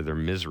someone out of their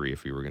misery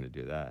if we were going to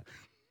do that.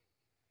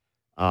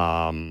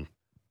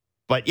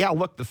 But yeah,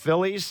 look, the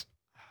Phillies.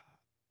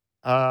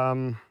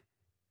 Man,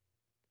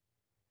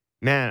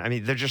 I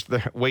mean,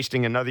 they're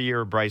wasting another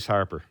year of Bryce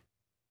Harper.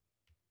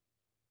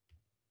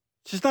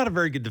 It's just not a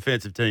very good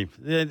defensive team,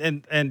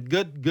 and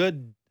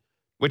good.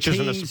 Which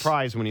isn't a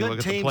surprise when you look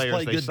at the players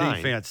play they good sign.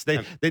 Defense.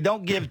 They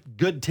don't give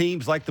good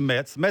teams like the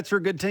Mets. The Mets are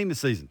a good team this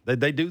season.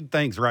 They do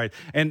things right,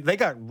 and they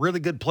got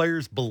really good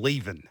players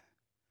believing.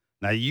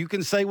 Now you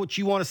can say what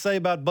you want to say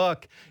about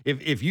Buck.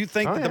 If you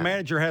think the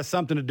manager has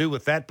something to do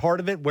with that part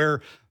of it,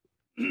 where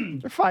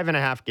they're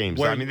 5.5 games.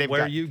 Where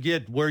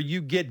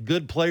you get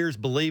good players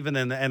believing,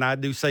 and I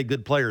do say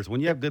good players.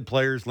 When you have good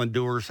players,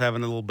 Lindor's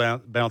having a little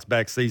bounce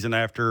back season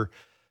after,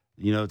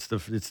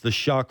 it's the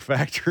shock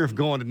factor of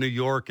going to New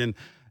York, and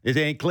it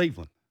ain't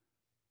Cleveland.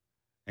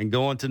 And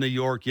going to New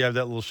York, you have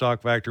that little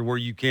shock factor where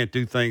you can't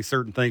do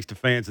certain things to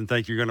fans and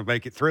think you're going to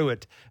make it through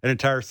it an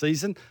entire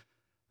season.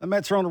 The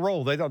Mets are on a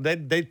roll.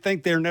 They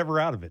think they're never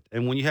out of it.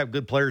 And when you have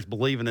good players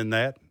believing in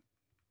that,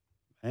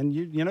 and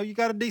you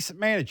got a decent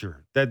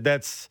manager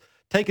that's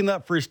taking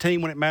up for his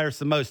team when it matters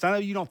the most. I know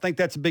you don't think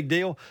that's a big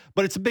deal,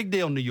 but it's a big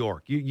deal in New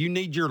York. You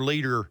need your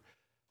leader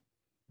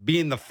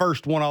being the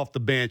first one off the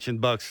bench, and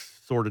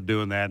Buck's sort of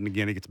doing that. And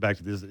again, it gets back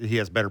to this. He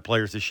has better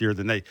players this year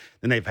than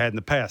they've had in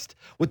the past.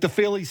 With the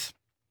Phillies,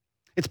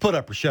 it's put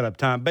up or shut up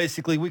time.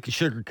 Basically, we can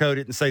sugarcoat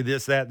it and say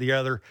this, that, the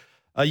other.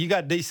 You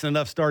got decent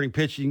enough starting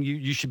pitching.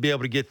 You should be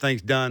able to get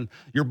things done.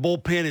 Your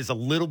bullpen is a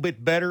little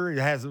bit better. It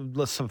has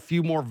a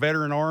few more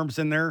veteran arms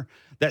in there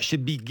that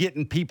should be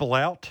getting people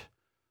out.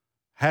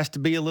 Has to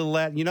be a little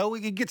that.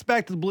 It gets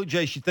back to the Blue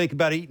Jays. You think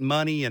about eating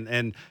money,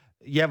 and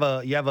you have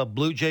a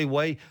Blue Jay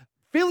way.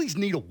 Phillies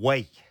need a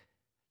way.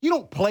 You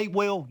don't play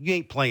well, you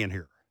ain't playing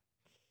here.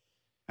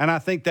 And I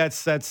think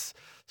that's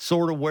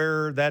sort of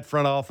where that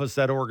front office,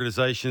 that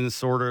organization is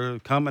sort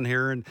of coming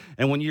here. And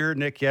when you're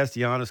Nick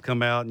Castellanos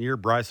come out and you're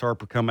Bryce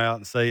Harper come out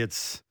and say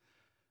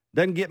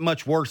doesn't get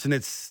much worse than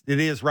it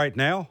is right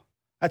now,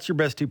 that's your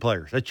best 2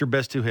 players. That's your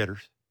best 2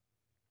 hitters.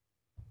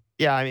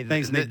 Yeah, I mean,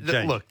 things need to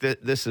change. Look,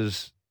 this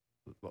is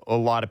a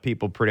lot of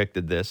people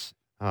predicted this.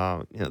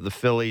 The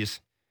Phillies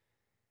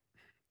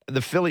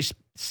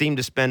seem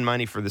to spend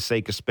money for the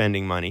sake of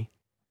spending money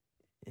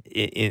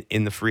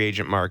in the free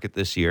agent market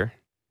this year.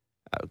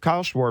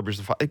 Kyle Schwarber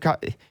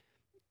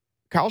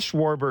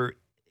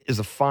is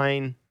a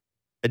fine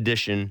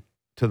addition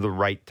to the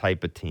right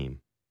type of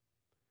team.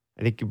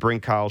 I think you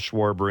bring Kyle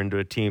Schwarber into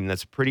a team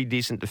that's a pretty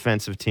decent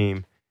defensive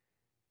team,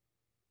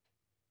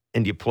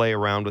 and you play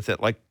around with it.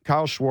 Like,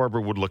 Kyle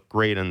Schwarber would look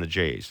great on the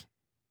Jays.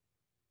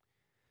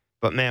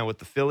 But, man, with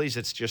the Phillies,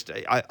 it's just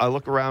I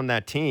look around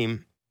that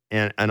team,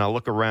 and I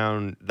look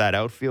around that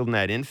outfield and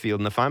that infield,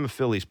 and if I'm a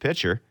Phillies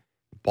pitcher,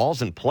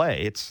 ball's in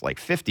play, it's like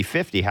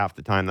 50-50 half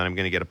the time that I'm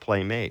going to get a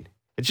play made.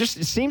 It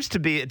seems to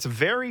be, it's a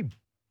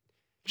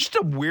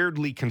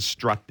weirdly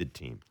constructed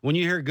team. When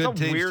you hear good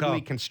teams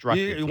talk,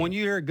 constructed team. When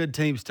you hear good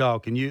teams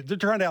talk, and they're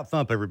trying to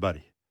out-thump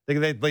everybody.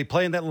 They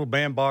play in that little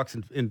bandbox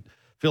in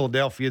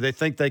Philadelphia. They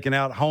think they can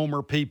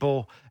out-homer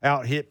people,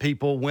 out-hit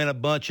people, win a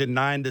bunch of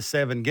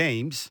 9-7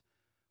 games,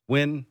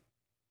 when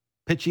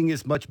Pitching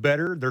is much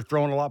better. They're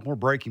throwing a lot more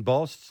breaking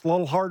balls. It's a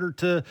little harder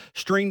to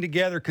string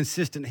together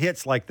consistent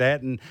hits like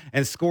that and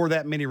score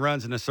that many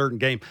runs in a certain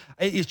game.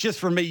 It's just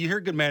for me, you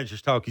hear good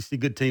managers talk, you see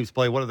good teams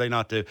play. What do they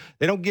not do?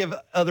 They don't give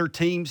other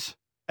teams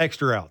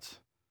extra outs.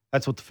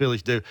 That's what the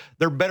Phillies do.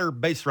 They're better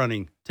base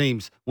running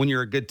teams when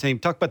you're a good team.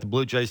 Talk about the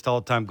Blue Jays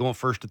all the time, going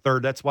first to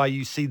third. That's why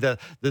you see the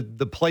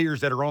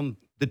players that are on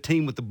the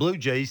team with the Blue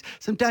Jays.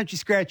 Sometimes you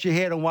scratch your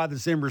head on why the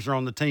Zimmers are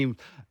on the team.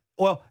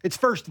 Well, it's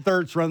first to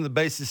third, it's running the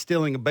bases,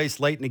 stealing a base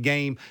late in the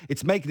game.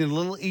 It's making it a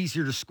little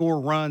easier to score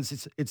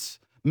runs. It's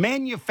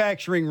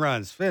manufacturing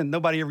runs.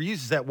 Nobody ever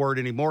uses that word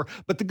anymore,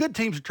 but the good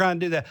teams are trying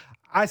to do that.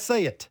 I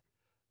say it.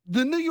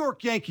 The New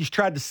York Yankees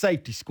tried to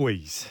safety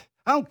squeeze.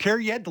 I don't care.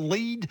 You had the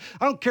lead.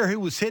 I don't care who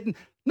was hitting.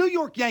 New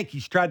York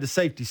Yankees tried to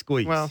safety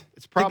squeeze. Well,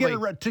 it's probably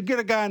to get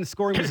a guy in the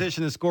scoring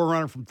position and score a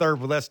runner from third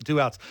with less than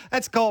 2 outs.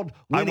 That's called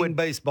winning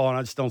baseball, and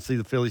I just don't see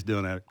the Phillies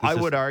doing that. I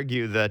would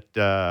argue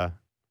that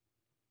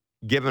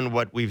given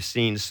what we've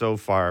seen so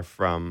far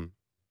from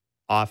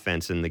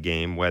offense in the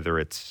game, whether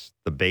it's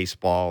the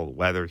baseball,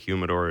 weather,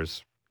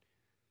 humidors,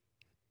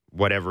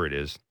 whatever it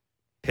is,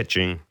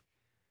 pitching,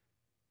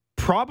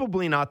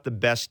 probably not the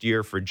best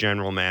year for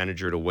general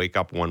manager to wake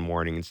up one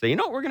morning and say, you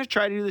know what we're going to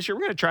try to do this year?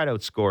 We're going to try to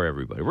outscore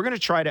everybody. We're going to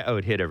try to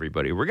out-hit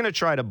everybody. We're going to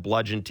try to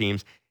bludgeon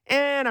teams,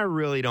 and I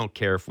really don't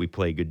care if we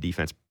play good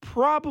defense.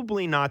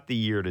 Probably not the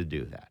year to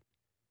do that.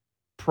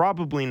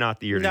 Probably not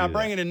the year to do that. Now,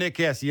 bringing in Nick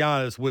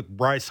Castellanos with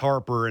Bryce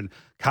Harper and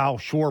Kyle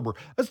Schwarber,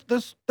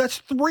 that's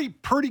three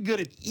pretty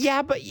good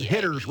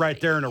hitters right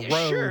there in a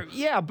row. Sure,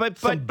 yeah, but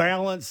some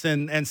balance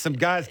and some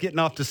guys getting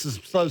off to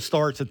some slow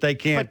starts that they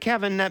can't. But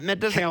Kevin, that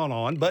doesn't count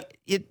on. But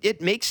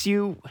it makes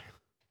you.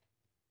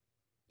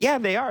 Yeah,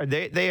 they are.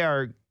 They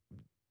are.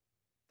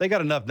 They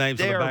got enough names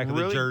on the back of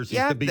the jerseys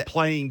to be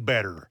playing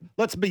better.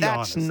 Let's be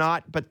honest. That's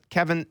not. But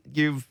Kevin,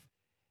 you're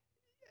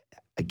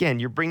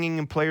bringing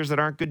in players that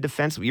aren't good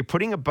defensively. You're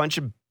putting a bunch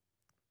of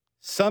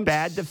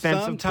bad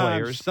defensive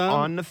players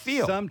on the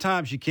field.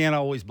 Sometimes you can't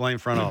always blame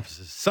front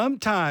offices.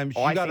 Sometimes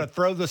you got to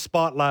throw the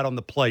spotlight on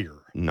the player.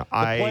 No, the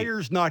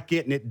player's not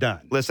getting it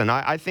done. Listen,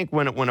 I think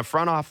when a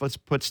front office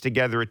puts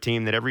together a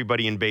team that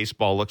everybody in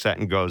baseball looks at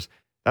and goes,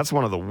 that's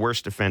one of the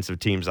worst defensive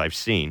teams I've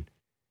seen,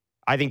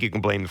 I think you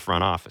can blame the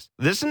front office.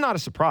 This is not a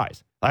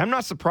surprise. I'm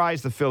not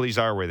surprised the Phillies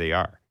are where they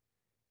are.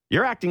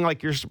 You're acting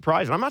like you're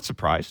surprised. I'm not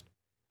surprised.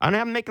 I don't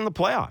have them making the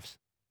playoffs.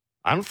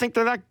 I don't think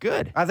they're that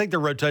good. I think their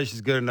rotation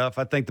is good enough.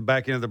 I think the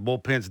back end of their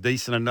bullpen's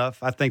decent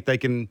enough. I think they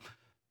can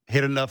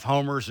hit enough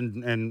homers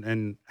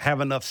and have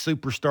enough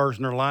superstars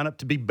in their lineup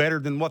to be better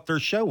than what they're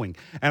showing.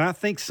 And I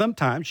think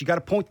sometimes you got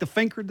to point the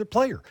finger at the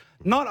player.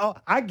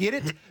 I get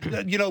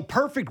it.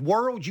 Perfect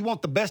world. You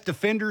want the best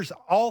defenders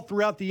all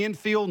throughout the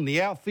infield and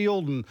the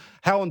outfield and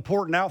how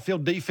important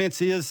outfield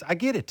defense is. I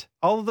get it.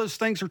 All of those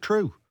things are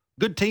true.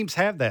 Good teams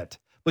have that.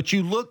 But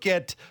you look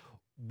at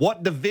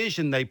what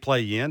division they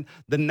play in,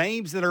 the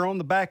names that are on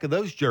the back of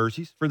those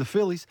jerseys for the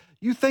Phillies,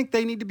 you think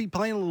they need to be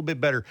playing a little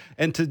bit better.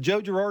 And to Joe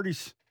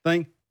Girardi's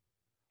thing,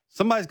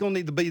 somebody's going to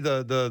need to be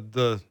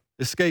the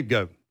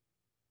scapegoat.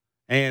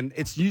 And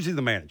it's usually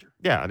the manager.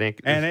 Yeah,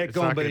 it's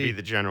not going to be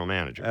the general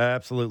manager.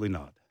 Absolutely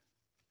not.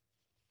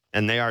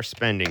 And they are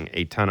spending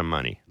a ton of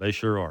money. They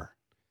sure are.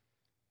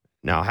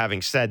 Now,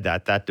 having said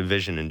that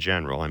division in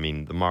general, I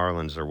mean, the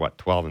Marlins are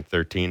 12 and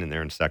 13, and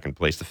they're in second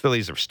place. The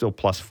Phillies are still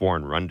 +4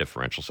 in run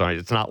differential, so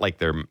it's not like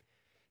they're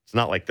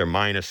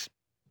minus,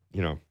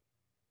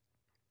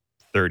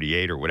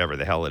 38 or whatever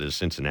the hell it is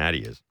Cincinnati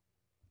is,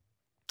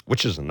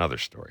 which is another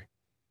story.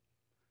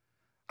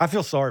 I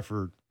feel sorry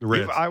for the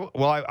Reds. I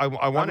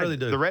really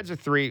do. The Reds are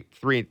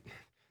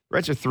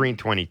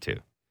 3-22.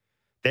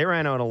 They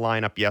ran out a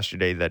lineup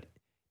yesterday that,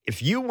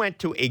 if you went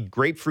to a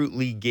Grapefruit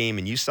League game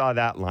and you saw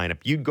that lineup,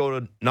 you'd go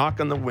to knock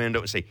on the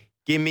window and say,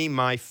 give me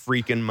my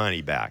freaking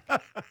money back.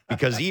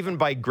 Because even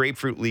by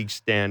Grapefruit League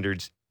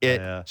standards, it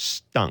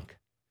stunk.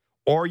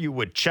 Or you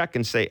would check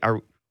and say,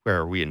 where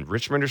are we, in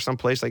Richmond or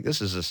someplace like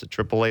this? Is this a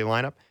AAA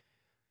lineup?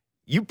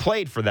 You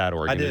played for that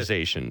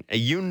organization.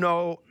 You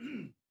know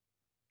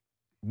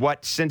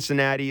what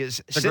Cincinnati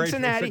is. It's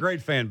a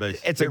great fan base.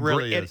 It's a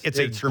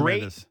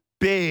great,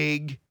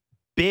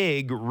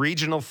 big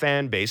regional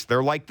fan base.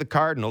 They're like the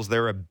Cardinals.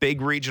 They're a big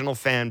regional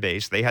fan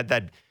base. They had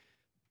that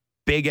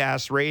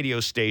big-ass radio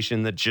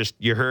station that just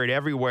you heard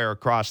everywhere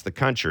across the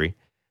country.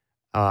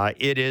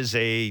 It is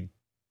a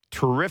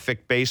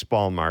terrific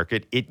baseball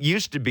market. It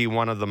used to be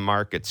one of the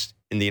markets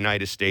in the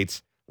United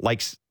States,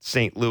 like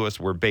St. Louis,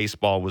 where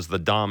baseball was the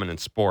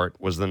dominant sport,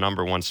 was the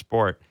number one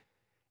sport.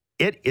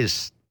 It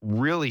is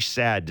really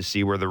sad to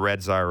see where the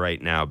Reds are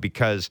right now,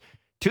 because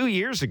 2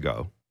 years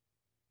ago,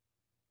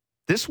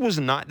 it's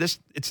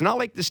not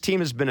like this team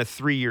has been a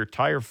 3-year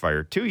tire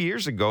fire. 2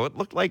 years ago, it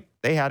looked like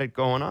they had it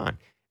going on.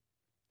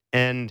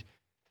 And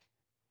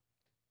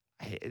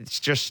it's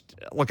just,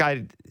 look,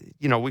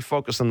 we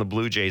focus on the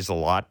Blue Jays a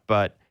lot,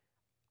 but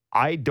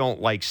I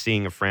don't like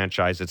seeing a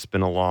franchise that's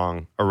been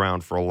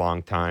around for a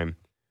long time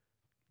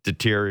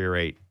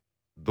deteriorate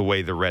the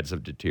way the Reds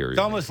have deteriorated.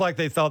 It's almost like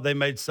they thought they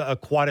made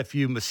quite a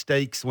few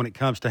mistakes when it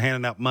comes to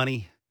handing out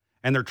money.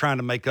 and they're trying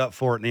to make up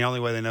for it. And the only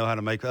way they know how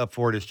to make up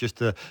for it is just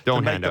to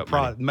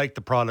make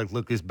the product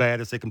look as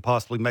bad as they can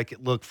possibly make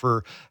it look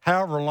for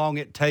however long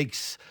it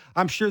takes.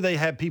 I'm sure they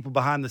have people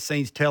behind the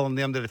scenes telling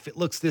them that if it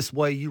looks this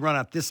way, you run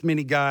out this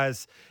many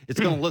guys, it's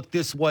going to look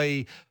this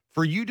way.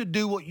 For you to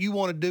do what you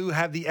want to do,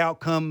 have the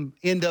outcome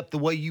end up the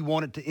way you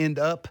want it to end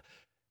up,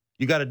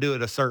 you got to do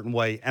it a certain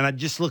way. And it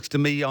just looks to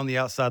me on the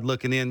outside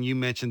looking in, you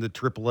mentioned the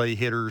AAA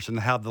hitters and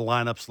how the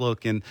lineups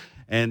look. And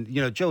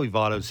Joey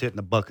Votto's hitting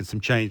a buck and some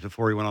change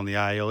before he went on the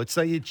IL. It's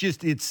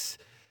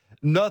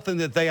nothing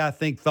that I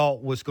think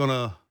thought was going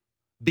to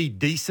be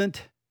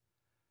decent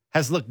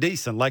has looked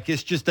decent. Like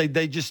it's just,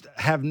 they just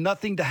have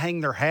nothing to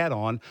hang their hat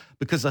on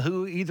because of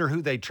who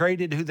they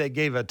traded, who they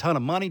gave a ton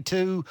of money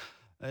to,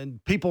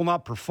 and people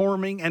not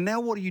performing. And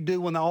now what do you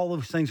do when all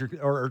those things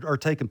are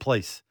taking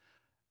place?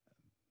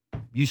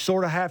 You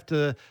sort of have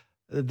to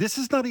this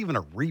is not even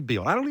a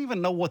rebuild. I don't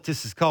even know what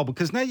this is called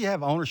because now you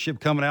have ownership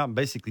coming out and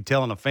basically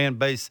telling a fan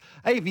base,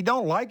 hey, if you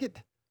don't like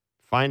it,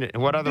 find it.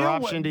 What other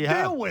option do you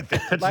have? Deal with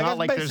it. It's not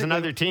like there's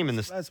another team in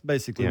this. That's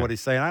basically what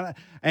he's saying.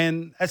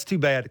 And that's too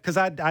bad because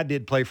I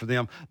did play for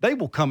them. They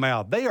will come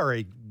out. They are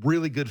a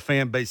really good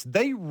fan base.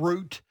 They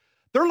root.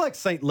 They're like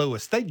St.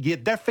 Louis. They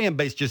get that fan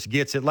base just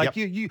gets it. Like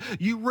you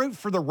root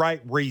for the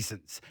right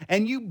reasons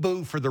and you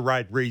boo for the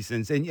right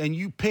reasons and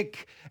you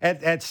pick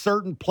at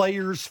certain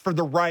players for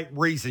the right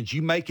reasons.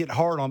 You make it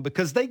hard on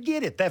because they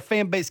get it. That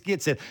fan base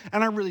gets it.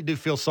 And I really do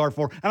feel sorry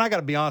for them. And I got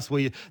to be honest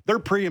with you, their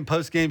pre and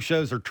post game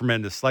shows are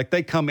tremendous. Like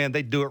they come in,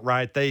 they do it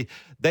right. They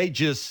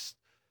just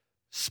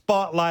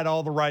spotlight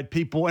all the right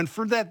people. And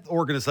for that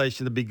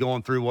organization to be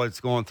going through what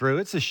it's going through,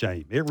 it's a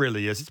shame. It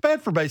really is. It's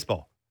bad for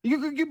baseball.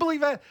 You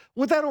believe that?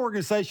 With that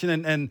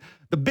organization and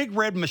the big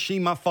red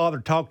machine my father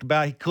talked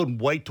about, he couldn't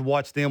wait to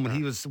watch them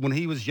when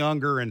he was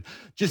younger and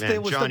just it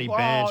was Johnny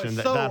Bench and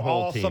so that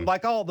whole awesome. team.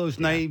 Like all those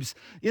names.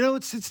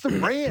 It's the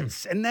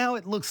Reds. And now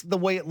it looks the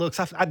way it looks.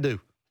 I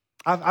do.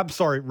 I'm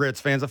sorry, Reds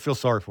fans. I feel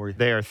sorry for you.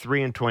 They are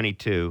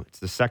 3-22. It's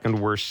the second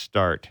worst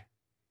start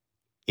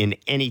in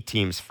any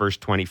team's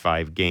first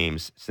 25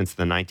 games since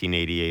the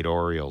 1988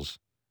 Orioles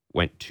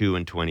went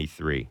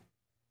 2-23.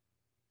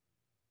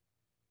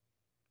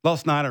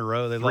 Lost 9 in a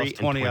row. They lost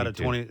 20 out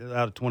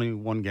of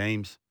 21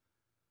 games.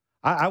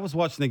 I was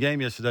watching the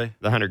game yesterday.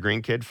 The Hunter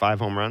Green kid, 5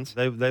 home runs.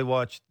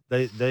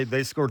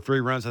 They scored 3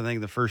 runs, I think,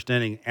 in the first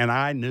inning, and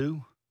I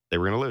knew they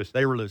were going to lose.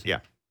 They were losing. Yeah.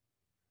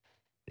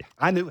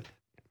 I knew it.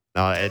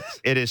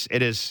 It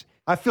is.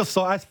 I feel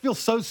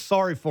so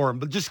sorry for them,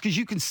 but just because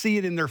you can see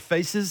it in their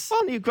faces.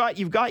 Well, you've got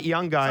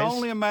young guys. It's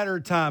only a matter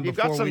of time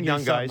before we do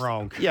something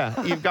wrong.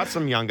 Yeah, you've got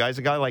some young guys.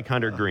 A guy like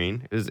Hunter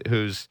Green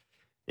who's.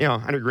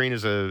 Hunter Green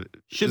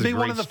should be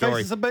one of the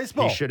faces of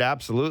baseball. He should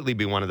absolutely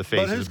be one of the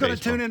faces of baseball. But who's going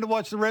to tune in to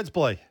watch the Reds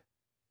play?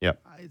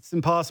 Yep. It's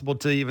impossible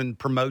to even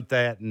promote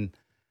that. And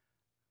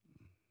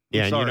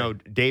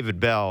David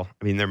Bell,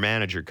 their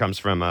manager comes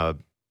from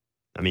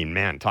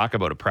talk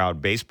about a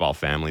proud baseball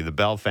family. The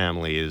Bell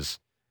family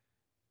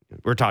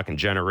we're talking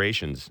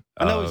generations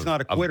I know he's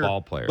not a quitter, of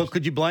ball players. But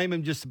could you blame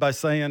him just by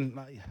saying,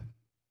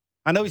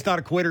 I know he's not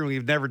a quitter.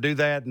 We'd never do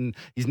that, and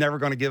he's never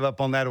going to give up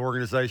on that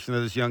organization,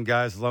 those young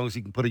guys, as long as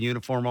he can put a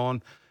uniform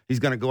on. He's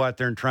going to go out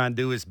there and try and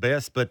do his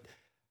best. But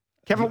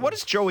Kevin, what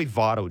does Joey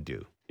Votto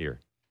do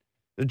here?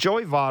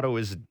 Joey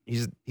Votto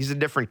he's a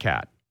different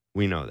cat.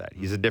 We know that.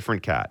 He's a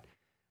different cat.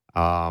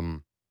 I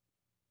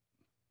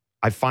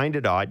find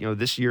it odd.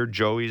 This year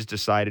Joey's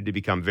decided to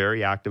become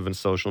very active in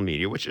social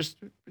media, which is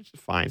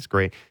fine. It's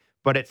great.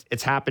 But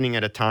it's happening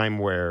at a time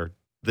where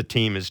the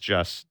team is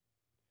just.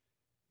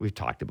 We've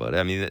talked about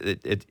it.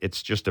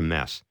 It's just a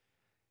mess.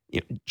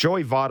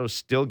 Joey Votto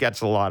still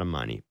gets a lot of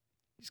money.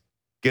 He's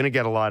going to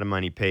get a lot of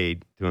money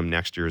paid to him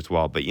next year as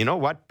well. But you know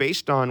what?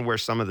 Based on where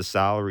some of the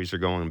salaries are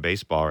going in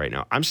baseball right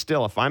now,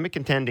 if I'm a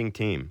contending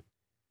team,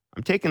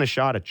 I'm taking a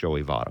shot at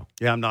Joey Votto.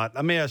 Yeah, I'm not.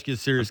 Let me ask you a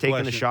serious question.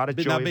 Taking a shot at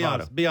Joey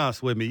Votto. Be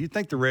honest with me. You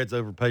think the Reds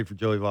overpaid for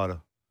Joey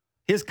Votto?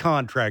 His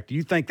contract, do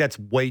you think that's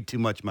way too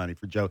much money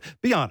for Joey?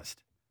 Be honest.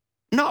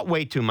 Not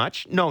way too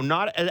much. No,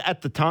 not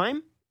at the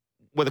time.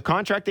 With a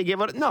contract they gave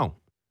out, no,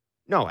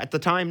 at the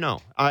time, no.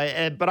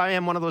 But I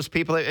am one of those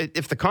people.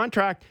 If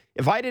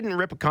I didn't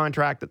rip a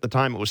contract at the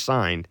time it was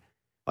signed,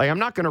 I'm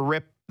not going to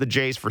rip the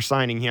Jays for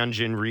signing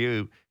Hyunjin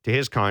Ryu to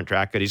his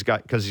contract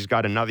because he's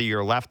got another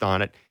year left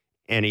on it,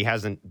 and he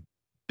hasn't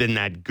been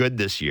that good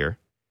this year.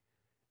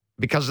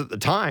 Because at the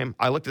time,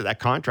 I looked at that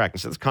contract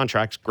and said, this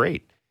contract's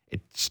great.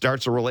 It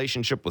starts a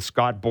relationship with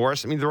Scott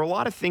Boras. There are a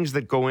lot of things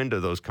that go into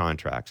those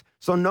contracts.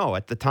 So, no,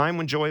 at the time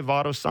when Joey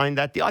Votto signed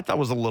that deal, I thought it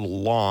was a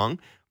little long.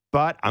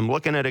 But I'm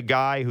looking at a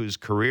guy whose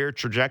career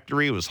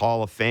trajectory was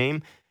Hall of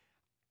Fame.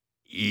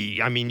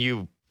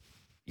 It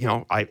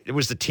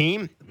was a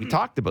team. We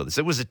talked about this.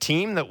 It was a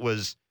team that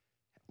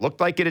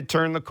looked like it had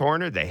turned the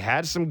corner. They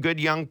had some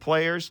good young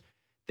players.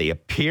 They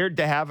appeared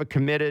to have a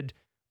committed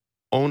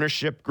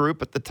ownership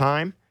group at the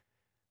time.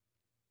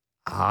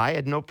 I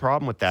had no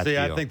problem with that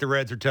deal. I think the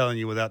Reds are telling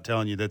you without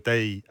telling you that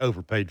they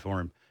overpaid for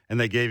him and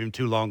they gave him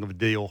too long of a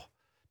deal,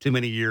 too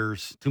many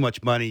years, too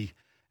much money,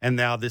 and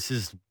now this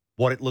is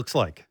what it looks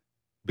like.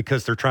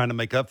 because they're trying to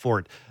make up for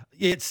it.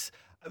 It's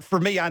for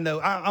me. I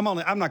know I'm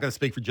not going to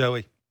speak for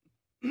Joey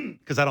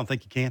because I don't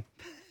think he can.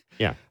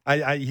 Yeah,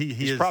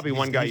 he's probably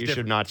one guy you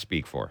should not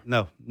speak for.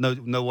 No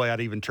way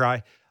I'd even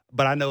try.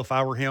 But I know if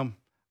I were him,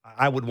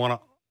 I would want to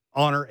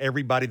honor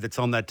everybody that's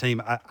on that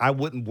team. I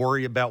wouldn't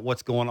worry about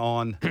what's going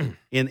on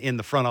in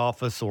the front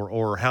office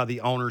or how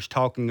the owner's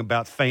talking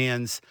about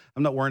fans.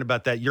 I'm not worrying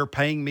about that. You're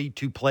paying me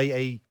to play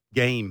a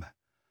game.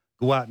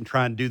 Go out and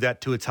try and do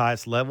that to its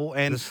highest level.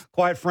 And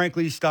quite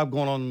frankly, stop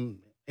going on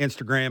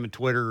Instagram and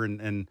Twitter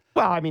and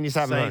well, I mean, he's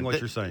saying what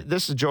you're saying.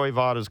 This is Joey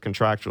Votto's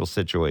contractual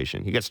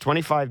situation. He gets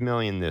 $25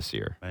 million this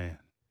year. Man,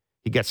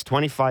 he gets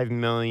 $25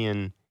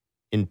 million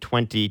in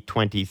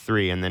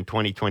 2023, and then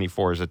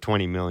 2024 is a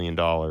 $20 million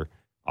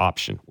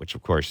option. Which,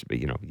 of course,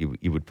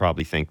 you would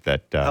probably think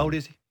that. How old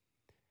is he?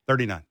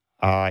 39.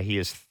 He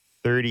is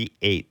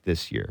 38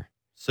 this year.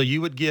 So you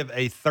would give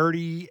a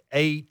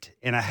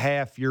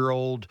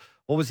 38-and-a-half-year-old.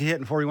 What was he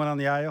hitting before he went on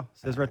the IL? It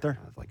says right there.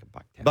 Like a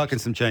buck and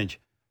some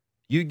change.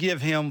 You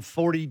give him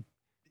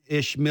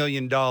 $40-ish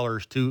million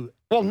to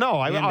end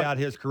out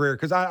his career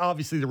because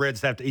obviously the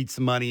Reds have to eat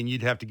some money and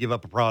you'd have to give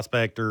up a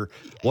prospect or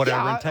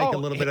whatever and take a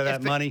little bit of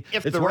that money.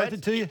 It's worth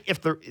it to you?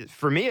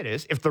 For me, it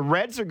is. If the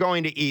Reds are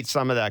going to eat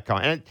some of that,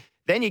 and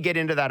then you get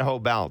into that whole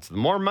balance. The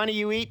more money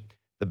you eat,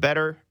 the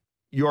better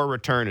your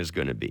return is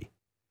going to be.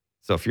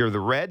 So if you're the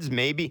Reds,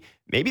 maybe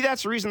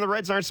that's the reason the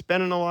Reds aren't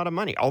spending a lot of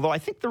money. Although I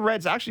think the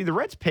Reds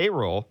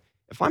payroll,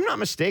 if I'm not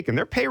mistaken,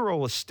 their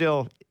payroll is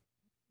still.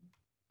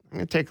 I'm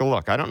going to take a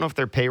look. I don't know if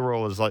their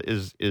payroll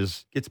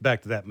is gets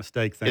back to that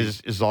mistake thing.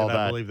 Is all that?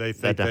 I believe they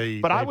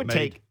think but I would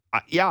take.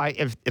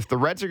 If the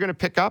Reds are going to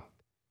pick up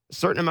a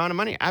certain amount of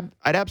money, I'd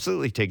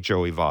absolutely take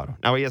Joey Votto.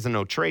 Now he has a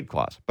no trade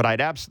clause, but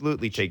I'd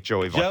absolutely take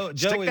Joey Votto.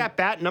 Stick that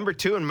bat number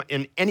 2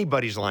 in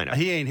anybody's lineup.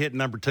 He ain't hitting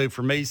number 2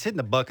 for me. He's hitting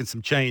a buck and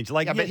some change.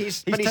 But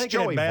he's taking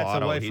Joey bats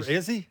Votto. away.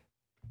 Is he?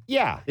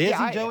 Yeah. Is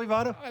he Joey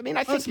Votto? I mean,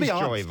 I think he's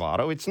Joey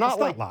Votto. It's not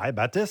Let's not lie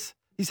about this.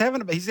 He's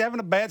having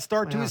a bad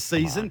start to his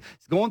season.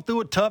 He's going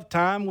through a tough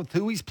time with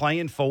who he's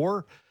playing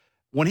for.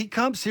 When he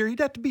comes here, he'd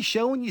have to be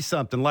showing you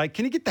something. Like,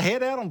 can he get the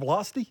head out on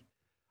velocity?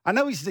 I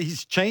know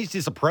he's changed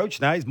his approach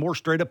now. He's more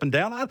straight up and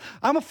down.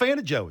 I'm a fan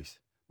of Joey's.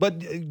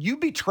 But you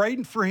be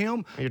trading for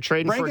him. You're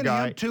trading for a guy.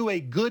 Bringing him to a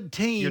good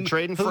team. You're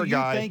trading for a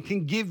guy. Who you think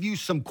can give you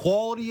some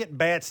quality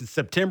at-bats in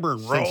September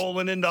and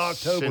rolling into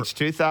October. Since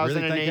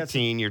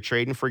 2018, you're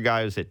trading for a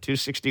guy who's at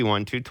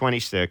 261,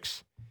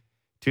 226,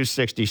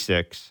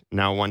 266,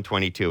 now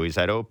 122. He's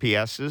at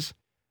OPSs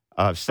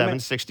of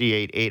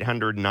 768,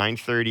 800,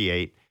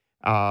 938.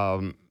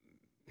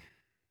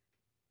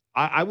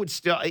 I would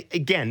still,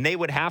 again, they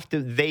would have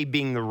to, they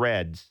being the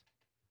Reds,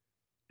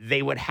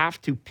 they would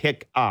have to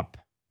pick up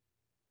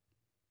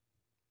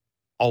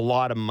a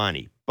lot of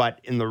money.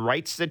 But in the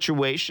right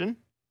situation,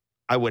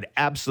 I would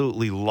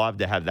absolutely love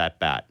to have that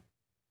bat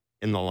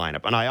in the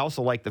lineup. And I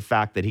also like the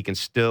fact that he can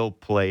still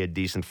play a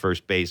decent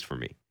first base for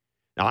me.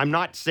 Now, I'm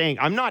not saying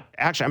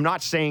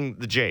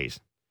the Jays.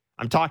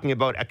 I'm talking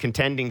about a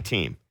contending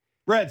team.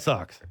 Red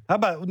Sox. How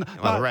about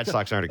the Red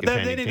Sox aren't a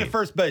contending team. They need a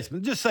first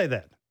baseman. Just say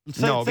that.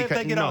 Say if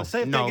they get on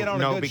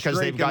a good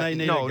streak and they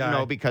need a guy.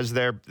 No, because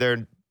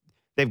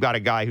they've got a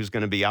guy who's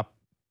going to be up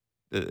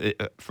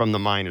from the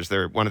minors.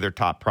 They're one of their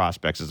top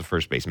prospects as a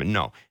first baseman.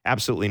 No,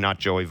 absolutely not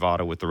Joey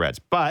Votto with the Reds.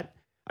 But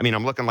I mean,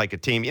 I'm looking like a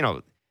team.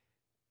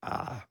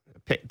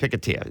 Pick a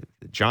team.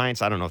 The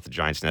Giants. I don't know if the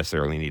Giants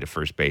necessarily need a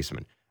first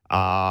baseman.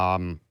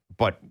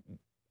 But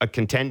a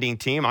contending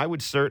team, I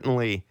would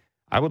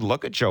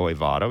look at Joey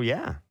Votto.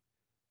 Yeah,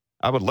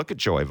 I would look at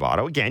Joey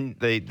Votto. Again,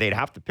 they'd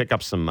have to pick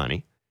up some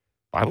money.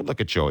 I would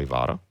look at Joey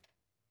Votto.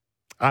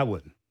 I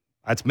wouldn't.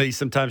 That's me.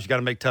 Sometimes you got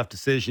to make tough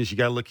decisions. You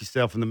got to look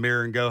yourself in the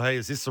mirror and go, hey,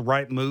 is this the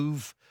right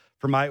move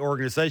for my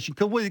organization?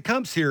 Because when he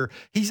comes here,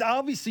 he's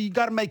obviously, you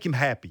got to make him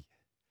happy.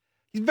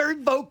 He's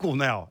very vocal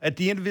now at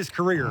the end of his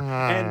career.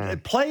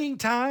 And playing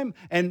time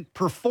and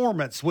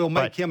performance will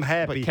make him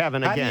happy. But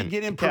Kevin, how again, do you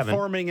get him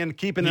performing and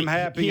keeping him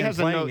happy and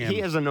playing him? He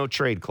has a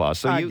no-trade clause.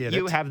 So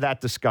you have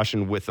that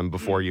discussion with him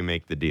before you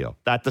make the deal.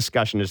 That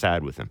discussion is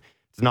had with him.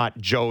 It's not,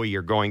 Joey,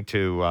 you're going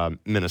to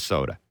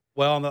Minnesota.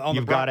 Well,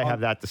 you've got to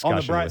have that discussion.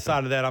 On the bright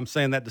side of that, I'm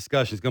saying that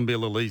discussion is going to be a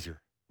little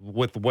easier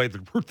with the way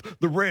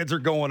the Reds are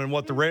going and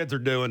what the Reds are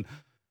doing.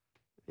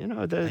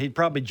 He'd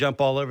probably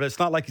jump all over it. It's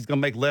not like he's going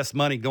to make less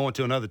money going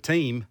to another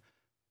team.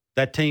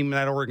 That team,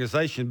 that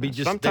organization,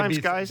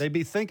 they'd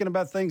be thinking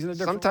about things in a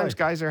different way. Sometimes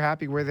guys are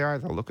happy where they are.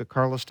 They'll look at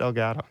Carlos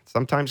Delgado.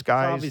 Sometimes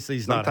guys, obviously,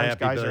 he's not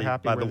happy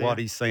by what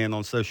he's saying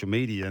on social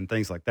media and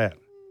things like that.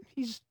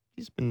 He's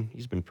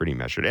been pretty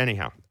measured.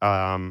 Anyhow,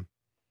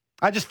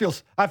 I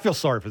feel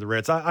sorry for the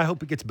Reds. I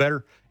hope it gets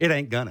better. It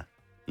ain't gonna.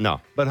 No,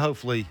 but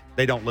hopefully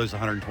they don't lose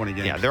 120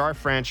 games. Yeah, there are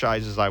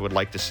franchises I would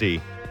like to see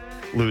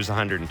lose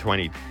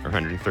 120 or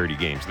 130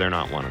 games. They're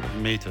not one of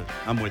them. Me too.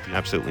 I'm with you.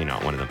 Absolutely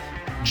not one of them.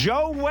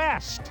 Joe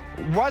West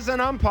was an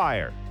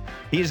umpire.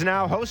 He's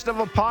now host of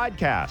a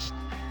podcast.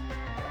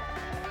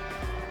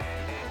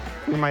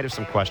 We might have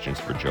some questions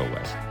for Joe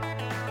West.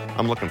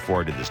 I'm looking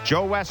forward to this.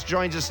 Joe West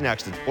joins us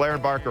next. It's Blair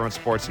and Barker on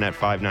Sportsnet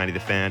 590 The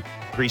Fan.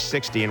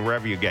 360 and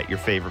wherever you get your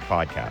favorite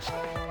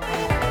podcast.